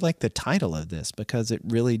really like the title of this because it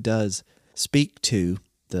really does speak to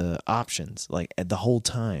the options. Like the whole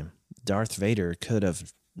time, Darth Vader could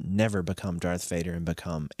have never become Darth Vader and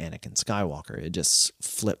become Anakin Skywalker. It just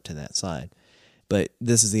flipped to that side. But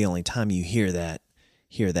this is the only time you hear that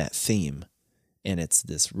theme. And it's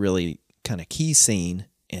this really kind of key scene,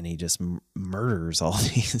 and he just murders all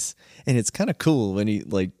these. And it's kind of cool when he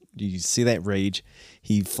you see that rage,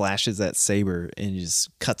 he flashes that saber and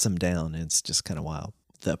just cuts him down. And it's just kind of wild.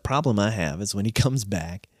 The problem I have is when he comes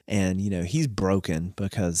back and, he's broken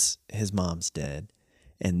because his mom's dead.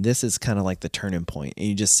 And this is kind of like the turning point. And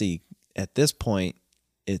you just see at this point,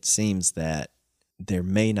 it seems that there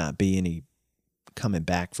may not be any coming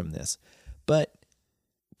back from this. But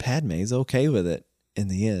Padme's okay with it in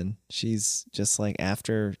the end. She's just like,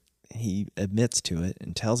 after he admits to it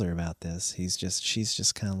and tells her about this, she's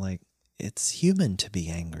just kind of like, it's human to be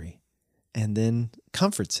angry, and then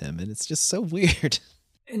comforts him. And it's just so weird.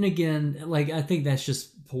 And again, like, I think that's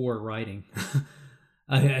just poor writing.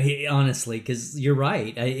 I honestly, because you're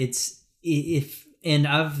right. And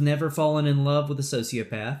I've never fallen in love with a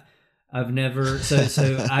sociopath. I've never,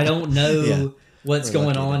 so I don't know what's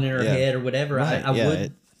going on in her head or whatever.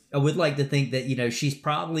 Right. I would like to think that, she's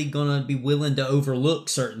probably going to be willing to overlook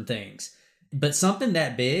certain things. But something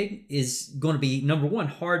that big is going to be, number one,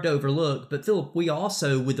 hard to overlook. But Philip, we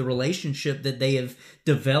also, with the relationship that they have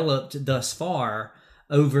developed thus far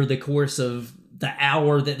over the course of the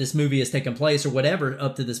hour that this movie has taken place or whatever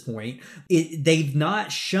up to this point, they've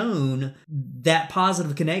not shown that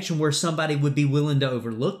positive connection where somebody would be willing to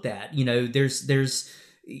overlook that. There's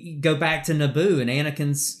go back to Naboo and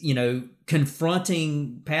Anakin's,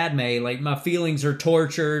 confronting Padme, like, my feelings are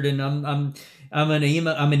tortured and I'm I'm an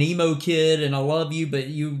emo kid, and I love you, but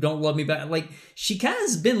you don't love me back. Like, she kind of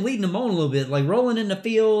has been leading them on a little bit, like rolling in the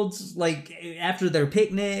fields, like after their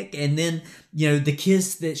picnic, and then the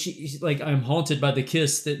kiss that she's like, I'm haunted by the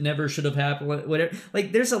kiss that never should have happened. Whatever.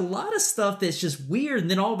 Like, there's a lot of stuff that's just weird, and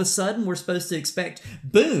then all of a sudden we're supposed to expect,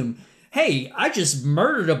 boom, hey, I just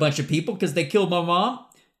murdered a bunch of people because they killed my mom.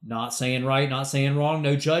 Not saying right, not saying wrong,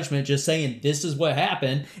 no judgment, just saying this is what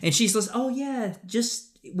happened. And she says, oh yeah,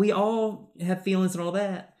 just, we all have feelings and all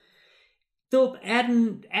that. Philip,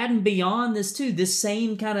 adding beyond this too, this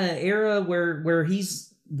same kind of era where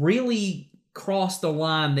he's really crossed a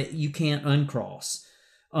line that you can't uncross.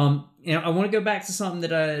 And I want to go back to something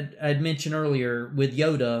that I'd mentioned earlier with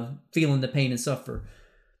Yoda feeling the pain and suffer.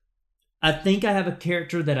 I think I have a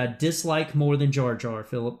character that I dislike more than Jar Jar,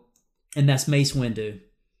 Philip, and that's Mace Windu.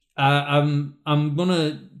 I'm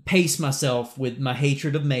gonna pace myself with my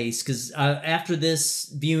hatred of Mace, because after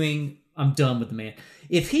this viewing, I'm done with the man.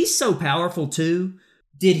 If he's so powerful too,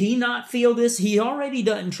 did he not feel this? He already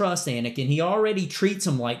doesn't trust Anakin. He already treats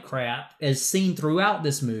him like crap, as seen throughout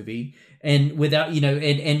this movie, and without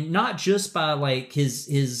and not just by like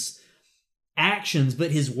his actions,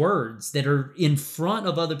 but his words that are in front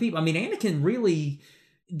of other people. I mean, Anakin really,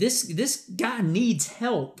 this guy needs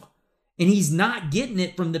help. And he's not getting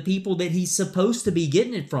it from the people that he's supposed to be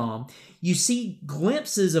getting it from. You see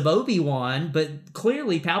glimpses of Obi-Wan, but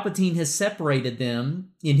clearly Palpatine has separated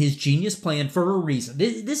them in his genius plan for a reason.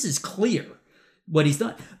 This is clear what he's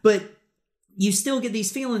done. But you still get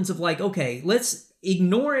these feelings of like, okay, let's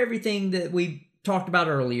ignore everything that we talked about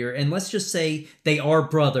earlier, and let's just say they are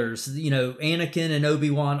brothers. Anakin and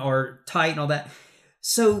Obi-Wan are tight and all that.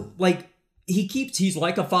 So, like, he's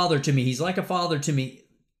like a father to me. He's like a father to me.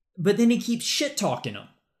 But then he keeps shit talking him.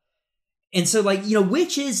 And so, like,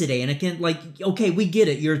 which is it, Anakin? Like, okay, we get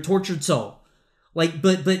it. You're a tortured soul. Like,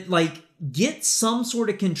 but like, get some sort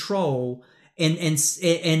of control and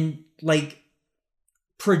like,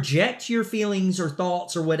 project your feelings or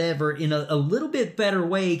thoughts or whatever in a little bit better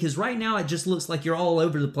way. Because right now it just looks like you're all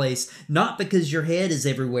over the place. Not because your head is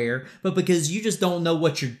everywhere, but because you just don't know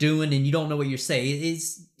what you're doing and you don't know what you're saying.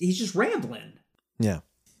 He's just rambling. Yeah.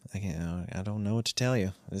 I don't know what to tell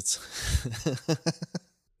you. It's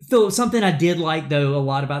Philip, something I did like though a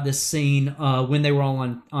lot about this scene when they were all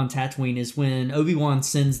on Tatooine is when Obi-Wan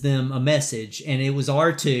sends them a message, and it was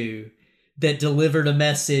R2 that delivered a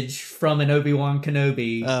message from an Obi-Wan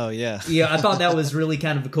Kenobi. Oh yeah, yeah. I thought that was really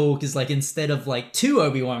kind of cool because like instead of like to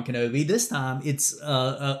Obi-Wan Kenobi, this time it's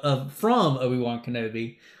from Obi-Wan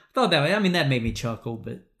Kenobi. I thought that made me chuckle,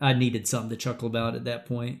 but I needed something to chuckle about at that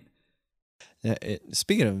point.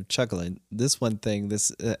 Speaking of chuckling, this one thing,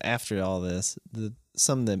 after all this,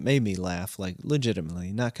 something that made me laugh, like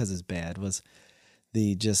legitimately, not because it's bad, was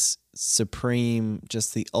the just supreme,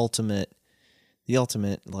 just the ultimate,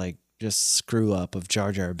 like just screw up of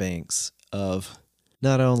Jar Jar Binks, of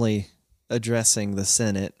not only addressing the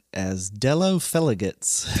Senate as Dello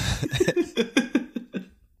Feligates,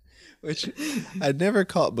 which I'd never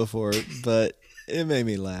caught before, but it made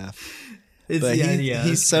me laugh. But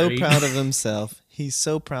he's so proud of himself. He's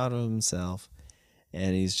so proud of himself.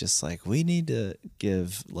 And he's just like, we need to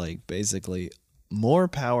give, like, basically more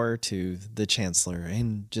power to the Chancellor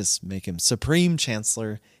and just make him Supreme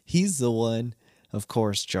Chancellor. He's the one. Of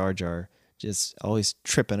course, Jar Jar just always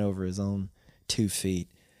tripping over his own 2 feet.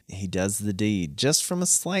 He does the deed just from a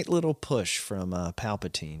slight little push from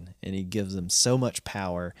Palpatine, and he gives him so much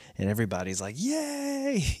power, and everybody's like,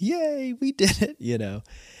 yay, we did it,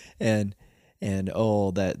 And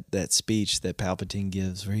oh, that speech that Palpatine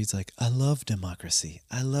gives where he's like, I love democracy.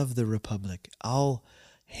 I love the Republic. I'll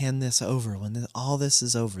hand this over when all this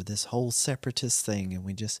is over, this whole separatist thing, and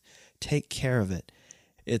we just take care of it.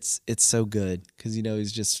 It's so good because,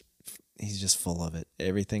 he's just full of it.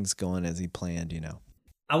 Everything's going as he planned,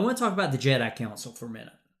 I want to talk about the Jedi Council for a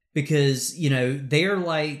minute because, they're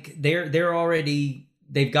already...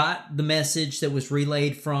 They've got the message that was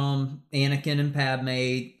relayed from Anakin and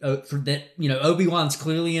Padme for that, Obi-Wan's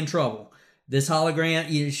clearly in trouble. This hologram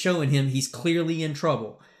is showing him he's clearly in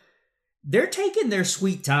trouble. They're taking their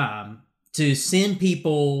sweet time to send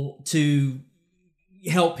people to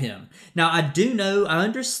help him. Now, I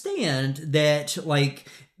understand that, like,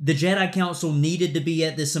 the Jedi Council needed to be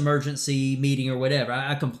at this emergency meeting or whatever.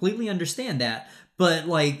 I completely understand that. But,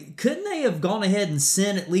 like, couldn't they have gone ahead and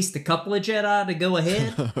sent at least a couple of Jedi to go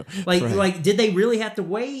ahead? Like, Right. like, did they really have to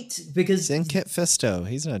wait? Because, Send Kit Fisto.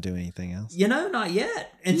 He's not doing anything else. not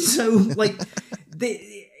yet. And so, like,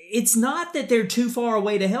 it's not that they're too far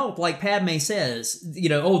away to help, like Padme says.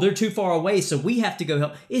 They're too far away, so we have to go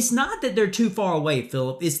help. It's not that they're too far away,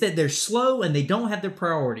 Philip. It's that they're slow and they don't have their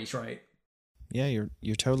priorities right. Yeah,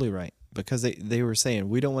 you're totally right. Because they were saying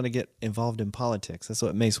we don't want to get involved in politics. That's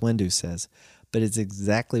what Mace Windu says. But it's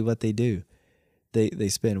exactly what they do. They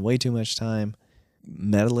spend way too much time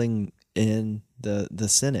meddling in the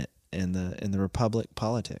Senate and the Republic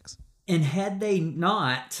politics. And had they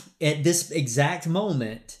not, at this exact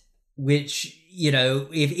moment, which, you know,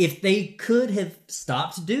 if they could have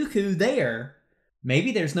stopped Dooku there,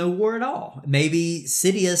 maybe there's no war at all. Maybe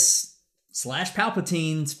Sidious /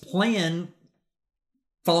 Palpatine's plan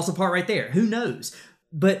falls apart right there. Who knows?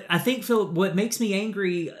 But I think, Philip, what makes me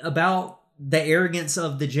angry about the arrogance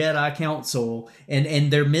of the Jedi Council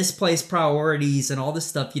and their misplaced priorities and all this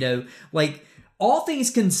stuff, you know, like, all things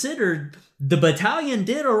considered, the battalion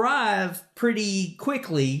did arrive pretty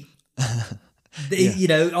quickly, you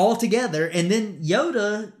know, all together. And then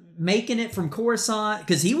Yoda making it from Coruscant,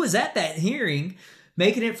 because he was at that hearing,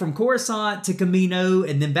 making it from Coruscant to Kamino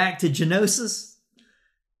and then back to Geonosis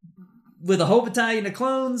with a whole battalion of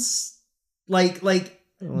clones. Like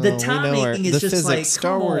the timing is just like,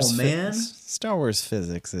 come on, man. Star Wars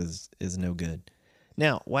physics is no good.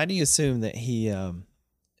 Now, why do you assume that he...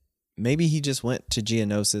 maybe he just went to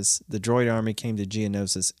Geonosis, the droid army came to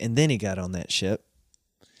Geonosis, and then he got on that ship?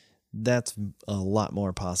 That's a lot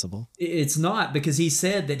more possible. It's not, because he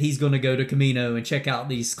said that he's going to go to Kamino and check out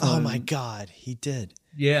these clones. Oh my God, he did.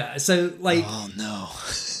 Yeah, so like... Oh no.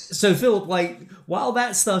 So Philip, like, while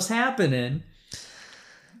that stuff's happening,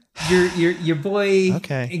 your boy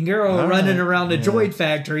and girl are running around a droid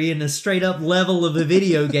factory in a straight up level of a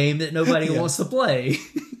video game that nobody wants to play.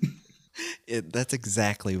 That's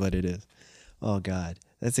exactly what it is. Oh God,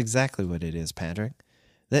 that's exactly what it is, Patrick.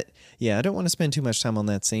 I don't want to spend too much time on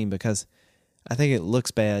that scene because I think it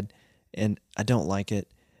looks bad and I don't like it.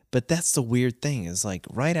 But that's the weird thing is, like,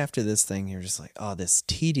 right after this thing, you're just like, oh, this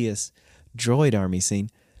tedious droid army scene.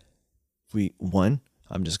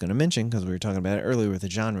 I'm just going to mention, because we were talking about it earlier with the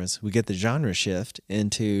genres, we get the genre shift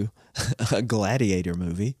into a Gladiator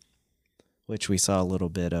movie, which we saw a little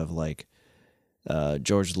bit of, like,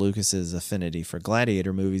 George Lucas's affinity for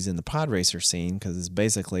Gladiator movies in the pod racer scene, because it's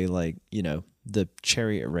basically like, you know, the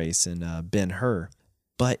chariot race in Ben-Hur.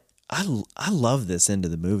 But I love this end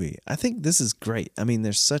of the movie. I think this is great. I mean,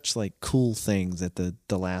 there's such, like, cool things at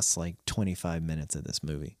the last, like, 25 minutes of this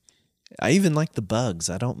movie. I even like the bugs.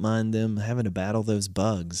 I don't mind them having to battle those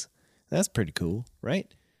bugs. That's pretty cool,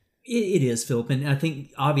 right? It is, Philip, and I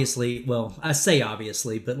think obviously, well, I say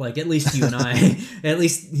obviously, but like at least you and I, at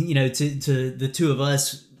least, you know, to the two of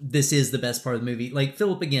us, this is the best part of the movie. Like,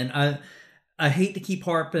 Philip, again, I hate to keep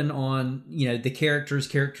harping on, you know, the character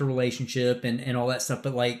relationship and all that stuff,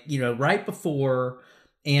 but like, you know, right before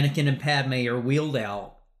Anakin and Padme are wheeled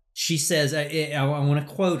out, she says, I want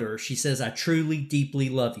to quote her. She says, "I truly, deeply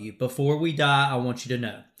love you. Before we die, I want you to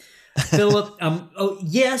know." Philip, oh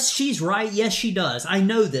yes, she's right. Yes, she does. I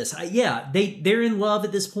know this. They're in love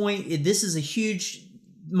at this point. This is a huge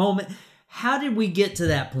moment. How did we get to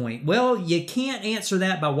that point? Well, you can't answer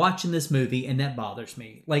that by watching this movie, and that bothers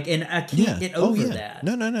me. Like, and I can't get over that.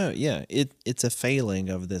 No. Yeah, it's a failing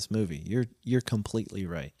of this movie. You're completely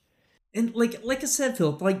right. And like I said,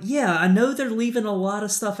 Philip, like, yeah, I know they're leaving a lot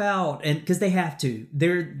of stuff out, and because they have to.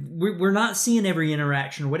 We're not seeing every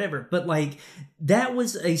interaction or whatever, but like, that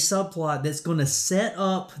was a subplot that's going to set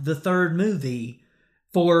up the third movie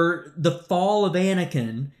for the fall of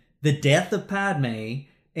Anakin, the death of Padme,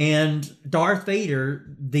 and Darth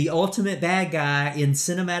Vader, the ultimate bad guy in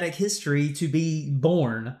cinematic history, to be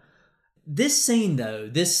born. This scene, though,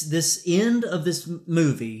 this end of this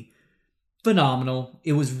movie, phenomenal.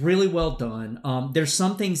 It was really well done. There's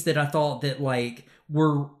some things that I thought that, like,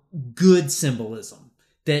 were good symbolism.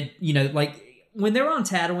 That, you know, like, when they're on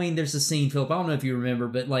Tatooine, there's a scene, Philip, I don't know if you remember,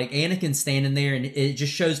 but like Anakin's standing there and it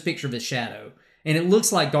just shows a picture of his shadow. And it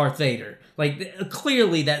looks like Darth Vader. Like,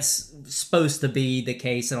 clearly that's supposed to be the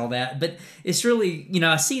case and all that. But it's really, you know,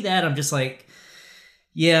 I see that, I'm just like,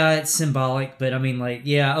 yeah, it's symbolic. But I mean, like,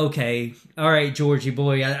 yeah, okay. All right, Georgie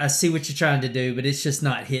boy, I see what you're trying to do, but it's just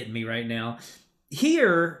not hitting me right now.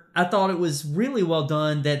 Here, I thought it was really well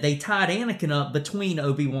done that they tied Anakin up between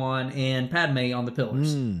Obi-Wan and Padme on the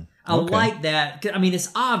pillars. I like that. I mean,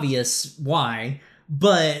 it's obvious why,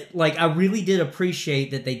 but like, I really did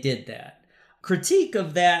appreciate that they did that. Critique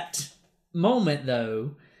of that moment,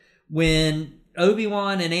 though, when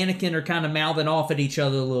Obi-Wan and Anakin are kind of mouthing off at each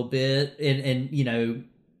other a little bit, and you know,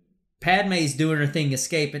 Padme's doing her thing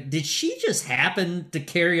escaping. Did she just happen to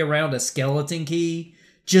carry around a skeleton key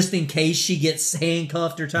just in case she gets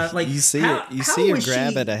handcuffed or tied? Like, you see her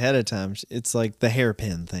grab it ahead of time. It's like the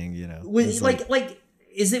hairpin thing, you know. Was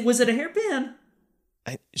it a hairpin?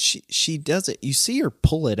 she does it. You see her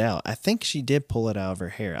pull it out. I think she did pull it out of her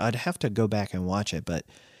hair. I'd have to go back and watch it, but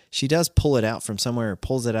she does pull it out from somewhere,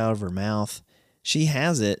 pulls it out of her mouth. She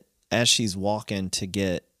has it as she's walking to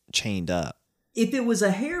get chained up. If it was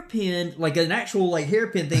a hairpin, like an actual like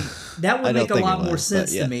hairpin thing, that I would don't make a think it lot more was,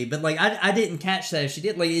 sense but yeah. to me. But like, I didn't catch that if she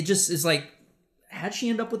did. Like, it just is like, how'd she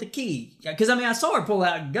end up with a key? Because I mean, I saw her pull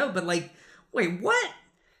out and go, but like, wait, what?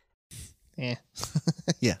 Yeah.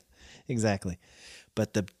 Yeah, exactly.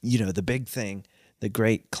 But the big thing, the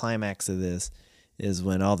great climax of this is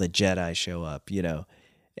when all the Jedi show up,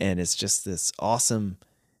 and it's just this awesome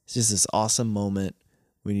moment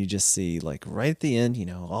when you just see, like, right at the end,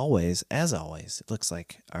 as always, it looks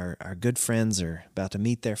like our good friends are about to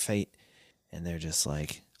meet their fate, and they're just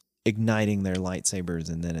like igniting their lightsabers,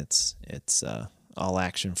 and then it's all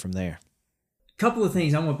action from there. Couple of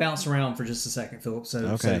things. I'm going to bounce around for just a second, Philip.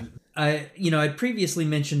 Okay. I'd previously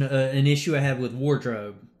mentioned an issue I had with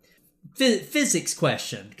wardrobe. Physics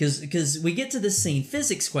question, because we get to this scene.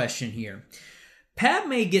 Physics question here.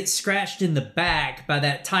 Padme gets scratched in the back by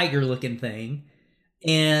that tiger-looking thing,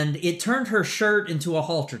 and it turned her shirt into a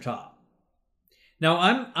halter top.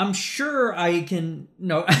 Now, I'm sure I can...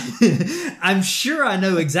 No, I'm sure I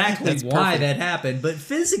know exactly why that happened, but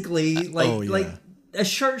physically, like a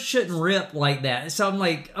shirt shouldn't rip like that. So I'm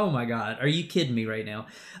like, oh my God, are you kidding me right now?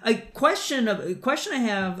 A question I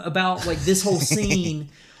have about like this whole scene,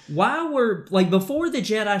 why were, like, before the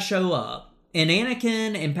Jedi show up and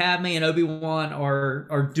Anakin and Padme and Obi-Wan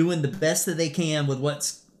are doing the best that they can with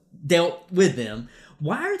what's dealt with them,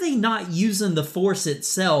 why are they not using the Force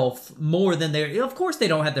itself more than they're... Of course they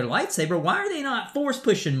don't have their lightsaber. Why are they not Force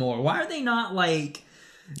pushing more? Why are they not like...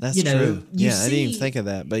 That's true. I didn't even think of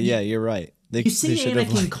that. But yeah, you're right. You see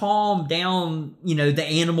Anakin calm down, the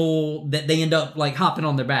animal that they end up like hopping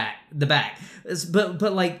on the back.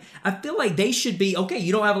 But like, I feel like they should be, okay,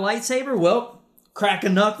 you don't have a lightsaber? Well, crack a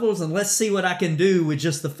knuckles and let's see what I can do with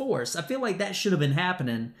just the Force. I feel like that should have been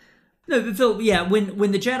happening. No, but Phil, yeah,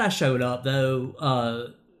 when the Jedi showed up,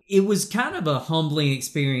 though, it was kind of a humbling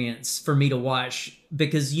experience for me to watch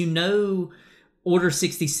because Order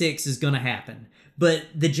 66 is going to happen. But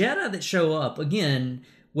the Jedi that show up, again,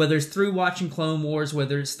 whether it's through watching Clone Wars,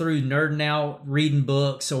 whether it's through nerding out, reading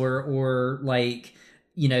books, or like,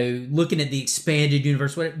 looking at the expanded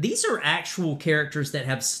universe, whatever, these are actual characters that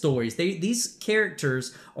have stories. These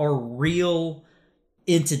characters are real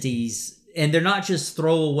entities, and they're not just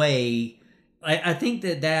throwaway. I think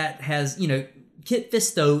that has, Kit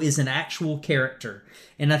Fisto is an actual character.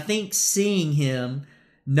 And I think seeing him,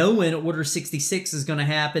 knowing Order 66 is going to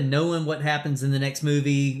happen, knowing what happens in the next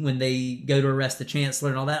movie when they go to arrest the Chancellor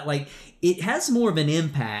and all that, like, it has more of an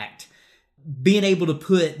impact being able to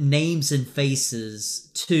put names and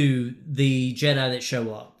faces to the Jedi that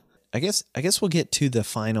show up. I guess we'll get to the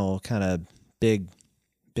final kind of big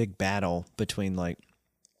battle between, like,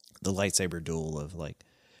 the lightsaber duel of, like,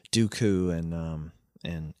 Dooku and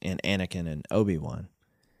Anakin and Obi-Wan.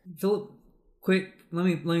 Philip, quick, let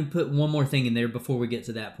me put one more thing in there before we get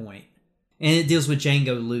to that point. And it deals with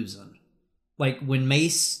Jango losing. Like, when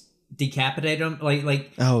Mace decapitated him,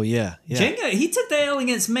 like oh yeah. Jango, he took the L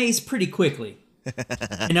against Mace pretty quickly.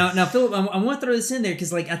 And now Philip, I want to throw this in there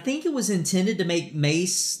because, like, I think it was intended to make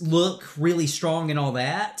Mace look really strong and all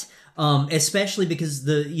that. Especially because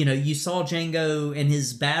you saw Jango in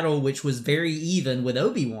his battle, which was very even with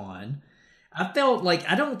Obi-Wan. I felt like,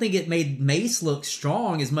 I don't think it made Mace look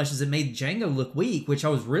strong as much as it made Jango look weak, which I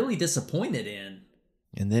was really disappointed in.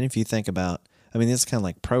 And then if you think about, I mean, this is kind of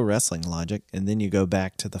like pro wrestling logic, and then you go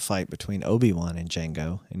back to the fight between Obi-Wan and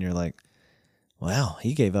Jango, and you're like, wow,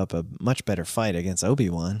 he gave up a much better fight against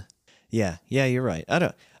Obi-Wan. Yeah, you're right. I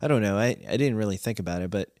don't know. I didn't really think about it,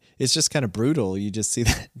 but it's just kind of brutal. You just see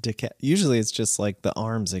that usually it's just like the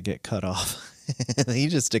arms that get cut off. He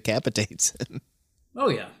just decapitates him. Oh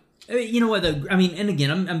yeah. I mean, you know what though? I mean, and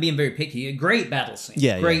again, I'm being very picky. A great battle scene.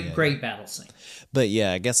 Yeah, great battle scene. But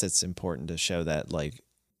yeah, I guess it's important to show that, like,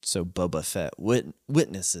 so Boba Fett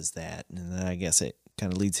witnesses that, and then I guess it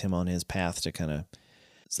kind of leads him on his path to kind of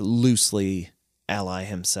loosely ally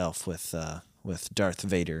himself with Darth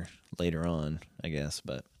Vader later on, I guess.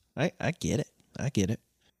 But I get it.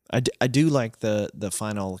 I do like the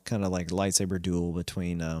final kind of like lightsaber duel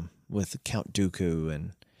between with Count Dooku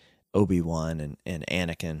and Obi-Wan and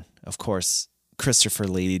Anakin. Of course, Christopher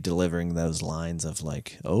Lee delivering those lines of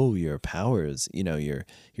like, "Oh, your powers, your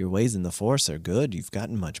ways in the Force are good. You've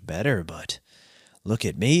gotten much better, but look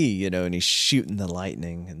at me," and he's shooting the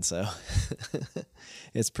lightning, and so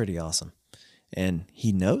it's pretty awesome. And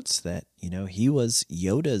he notes that, he was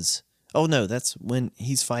Yoda's. Oh no, that's when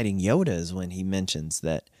he's fighting Yoda is when he mentions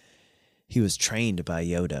that he was trained by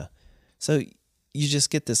Yoda. So you just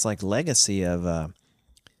get this like legacy of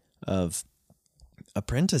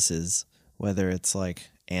apprentices, whether it's like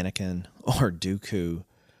Anakin or Dooku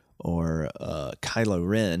or Kylo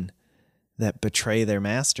Ren, that betray their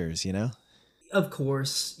masters, you know? Of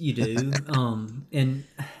course you do. And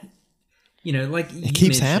like It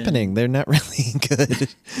keeps happening. They're not really good.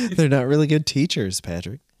 They're not really good teachers,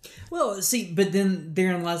 Patrick. Well, see, but then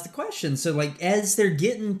therein lies the question. So, like, as they're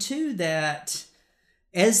getting to that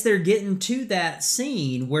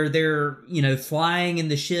scene where they're, flying in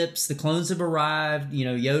the ships, the clones have arrived,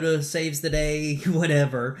 Yoda saves the day,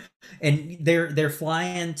 whatever, and they're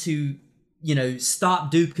flying to,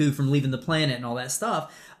 stop Dooku from leaving the planet and all that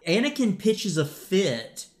stuff. Anakin pitches a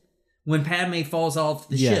fit when Padme falls off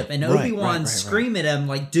the ship, and Obi-Wan screaming at him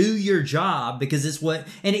like, "Do your job," because it's what.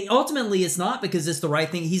 And ultimately, it's not because it's the right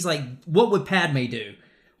thing. He's like, "What would Padme do?"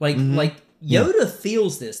 Like Yoda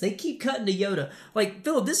feels this. They keep cutting to Yoda. Like,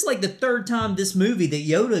 Philip, this is like the third time this movie that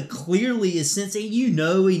Yoda clearly is sensing. He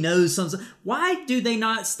knows something. Why do they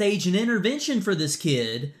not stage an intervention for this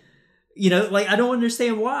kid? I don't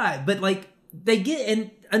understand why. But like they get, and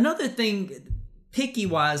another thing, picky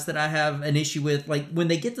wise, that I have an issue with, like when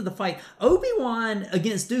they get to the fight, Obi-Wan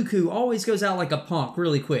against Dooku always goes out like a punk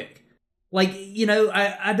really quick. Like,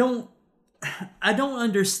 I don't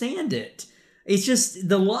understand it. It's just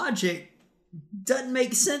the logic doesn't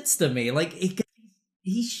make sense to me. Like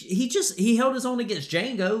he held his own against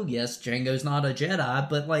Jango. Yes, Jango's not a Jedi,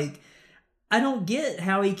 but like I don't get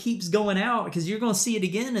how he keeps going out, because you're going to see it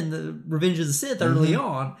again in the Revenge of the Sith early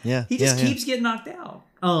on. Yeah, he just keeps getting knocked out.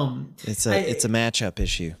 It's a matchup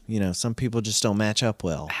issue. Some people just don't match up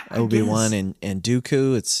well. I Obi-Wan guess. and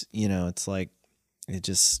Dooku, it's like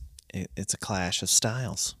it's a clash of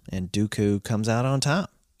styles, and Dooku comes out on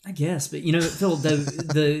top. I guess, but Phil,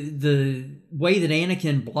 the way that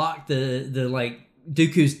Anakin blocked the like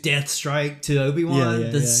Dooku's death strike to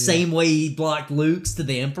Obi-Wan, same way he blocked Luke's to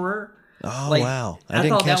the Emperor. Oh, like, I didn't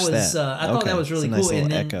thought catch that was that. I thought that was really it's a nice cool. little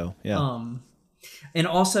And then, echo. Yeah. And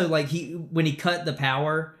also like when he cut the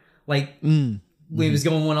power, like when he was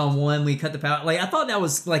going one-on-one, we cut the power. Like I thought that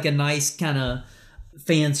was like a nice kind of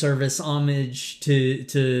fan service homage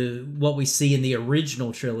to what we see in the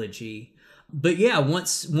original trilogy. But yeah,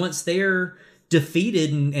 once they're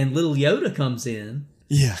defeated and little Yoda comes in.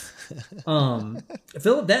 Yeah.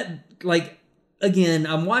 Philip, that like again,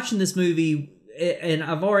 I'm watching this movie and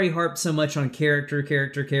I've already harped so much on character,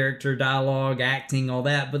 dialogue, acting, all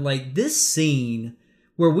that, but like this scene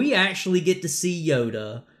where we actually get to see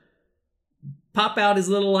Yoda pop out his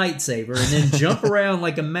little lightsaber and then jump around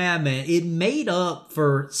like a madman, it made up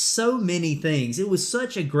for so many things. It was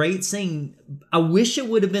such a great scene. I wish it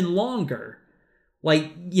would have been longer.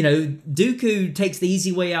 Like, Dooku takes the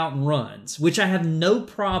easy way out and runs, which I have no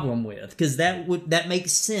problem with, because that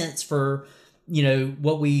makes sense for,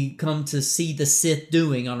 what we come to see the Sith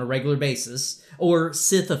doing on a regular basis, or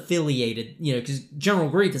Sith affiliated, because General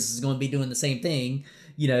Grievous is going to be doing the same thing.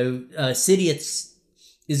 Sidious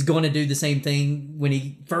is going to do the same thing when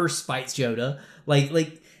he first fights Yoda.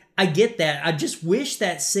 Like I get that. I just wish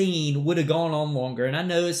that scene would have gone on longer. And I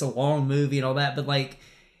know it's a long movie and all that, but like,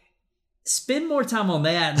 spend more time on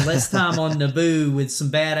that and less time on Naboo with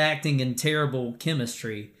some bad acting and terrible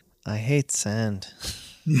chemistry. I hate sand.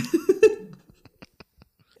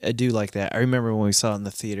 I do like that. I remember when we saw it in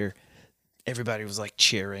the theater, everybody was like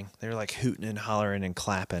cheering. They were like hooting and hollering and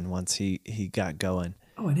clapping once he got going.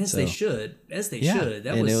 Oh, and as they should. That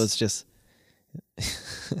and it was just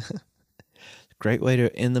great way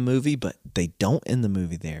to end the movie, but they don't end the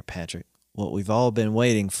movie there, Patrick. What we've all been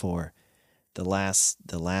waiting for. The last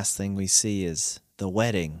thing we see is the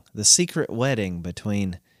wedding, the secret wedding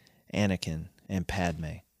between Anakin and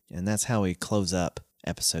Padme. And that's how we close up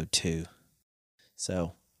episode 2.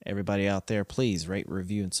 So everybody out there, please rate,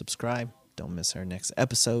 review, and subscribe. Don't miss our next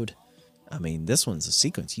episode. I mean, this one's a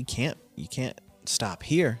sequence. You can't stop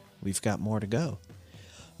here. We've got more to go.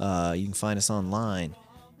 You can find us online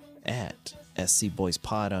at SC Boys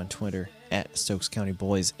Pod on Twitter, at Stokes County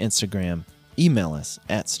Boys Instagram. Email us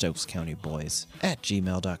at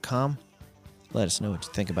stokescountyboys@gmail.com. Let us know what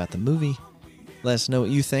you think about the movie. Let us know what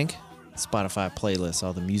you think. Spotify playlist,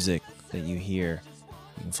 all the music that you hear,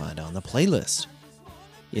 you can find on the playlist.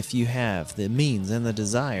 If you have the means and the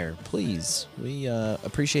desire, please, we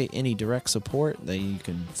appreciate any direct support. That you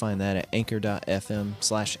can find that at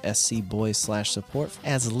anchor.fm/scboys/support for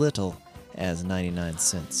as little as 99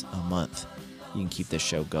 cents a month. You can keep this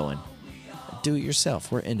show going. Do it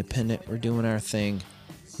yourself. We're independent. We're doing our thing.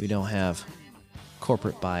 We don't have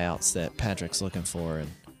corporate buyouts that Patrick's looking for,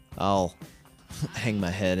 and I'll hang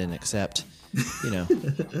my head and accept. you know.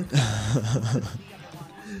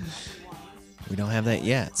 We don't have that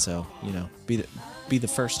yet, so, you know, be the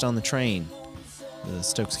first on the train, the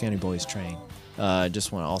Stokes County Boys train.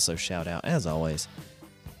 Just want to also shout out, as always,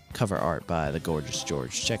 cover art by the gorgeous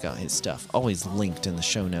George. Check out his stuff. Always linked in the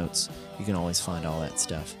show notes. You can always find all that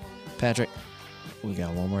stuff. Patrick, we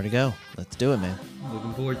got one more to go. Let's do it, man.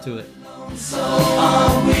 Looking forward to it. So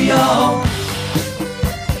are we all.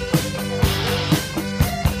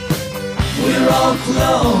 We're all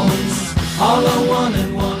clones. All I wanna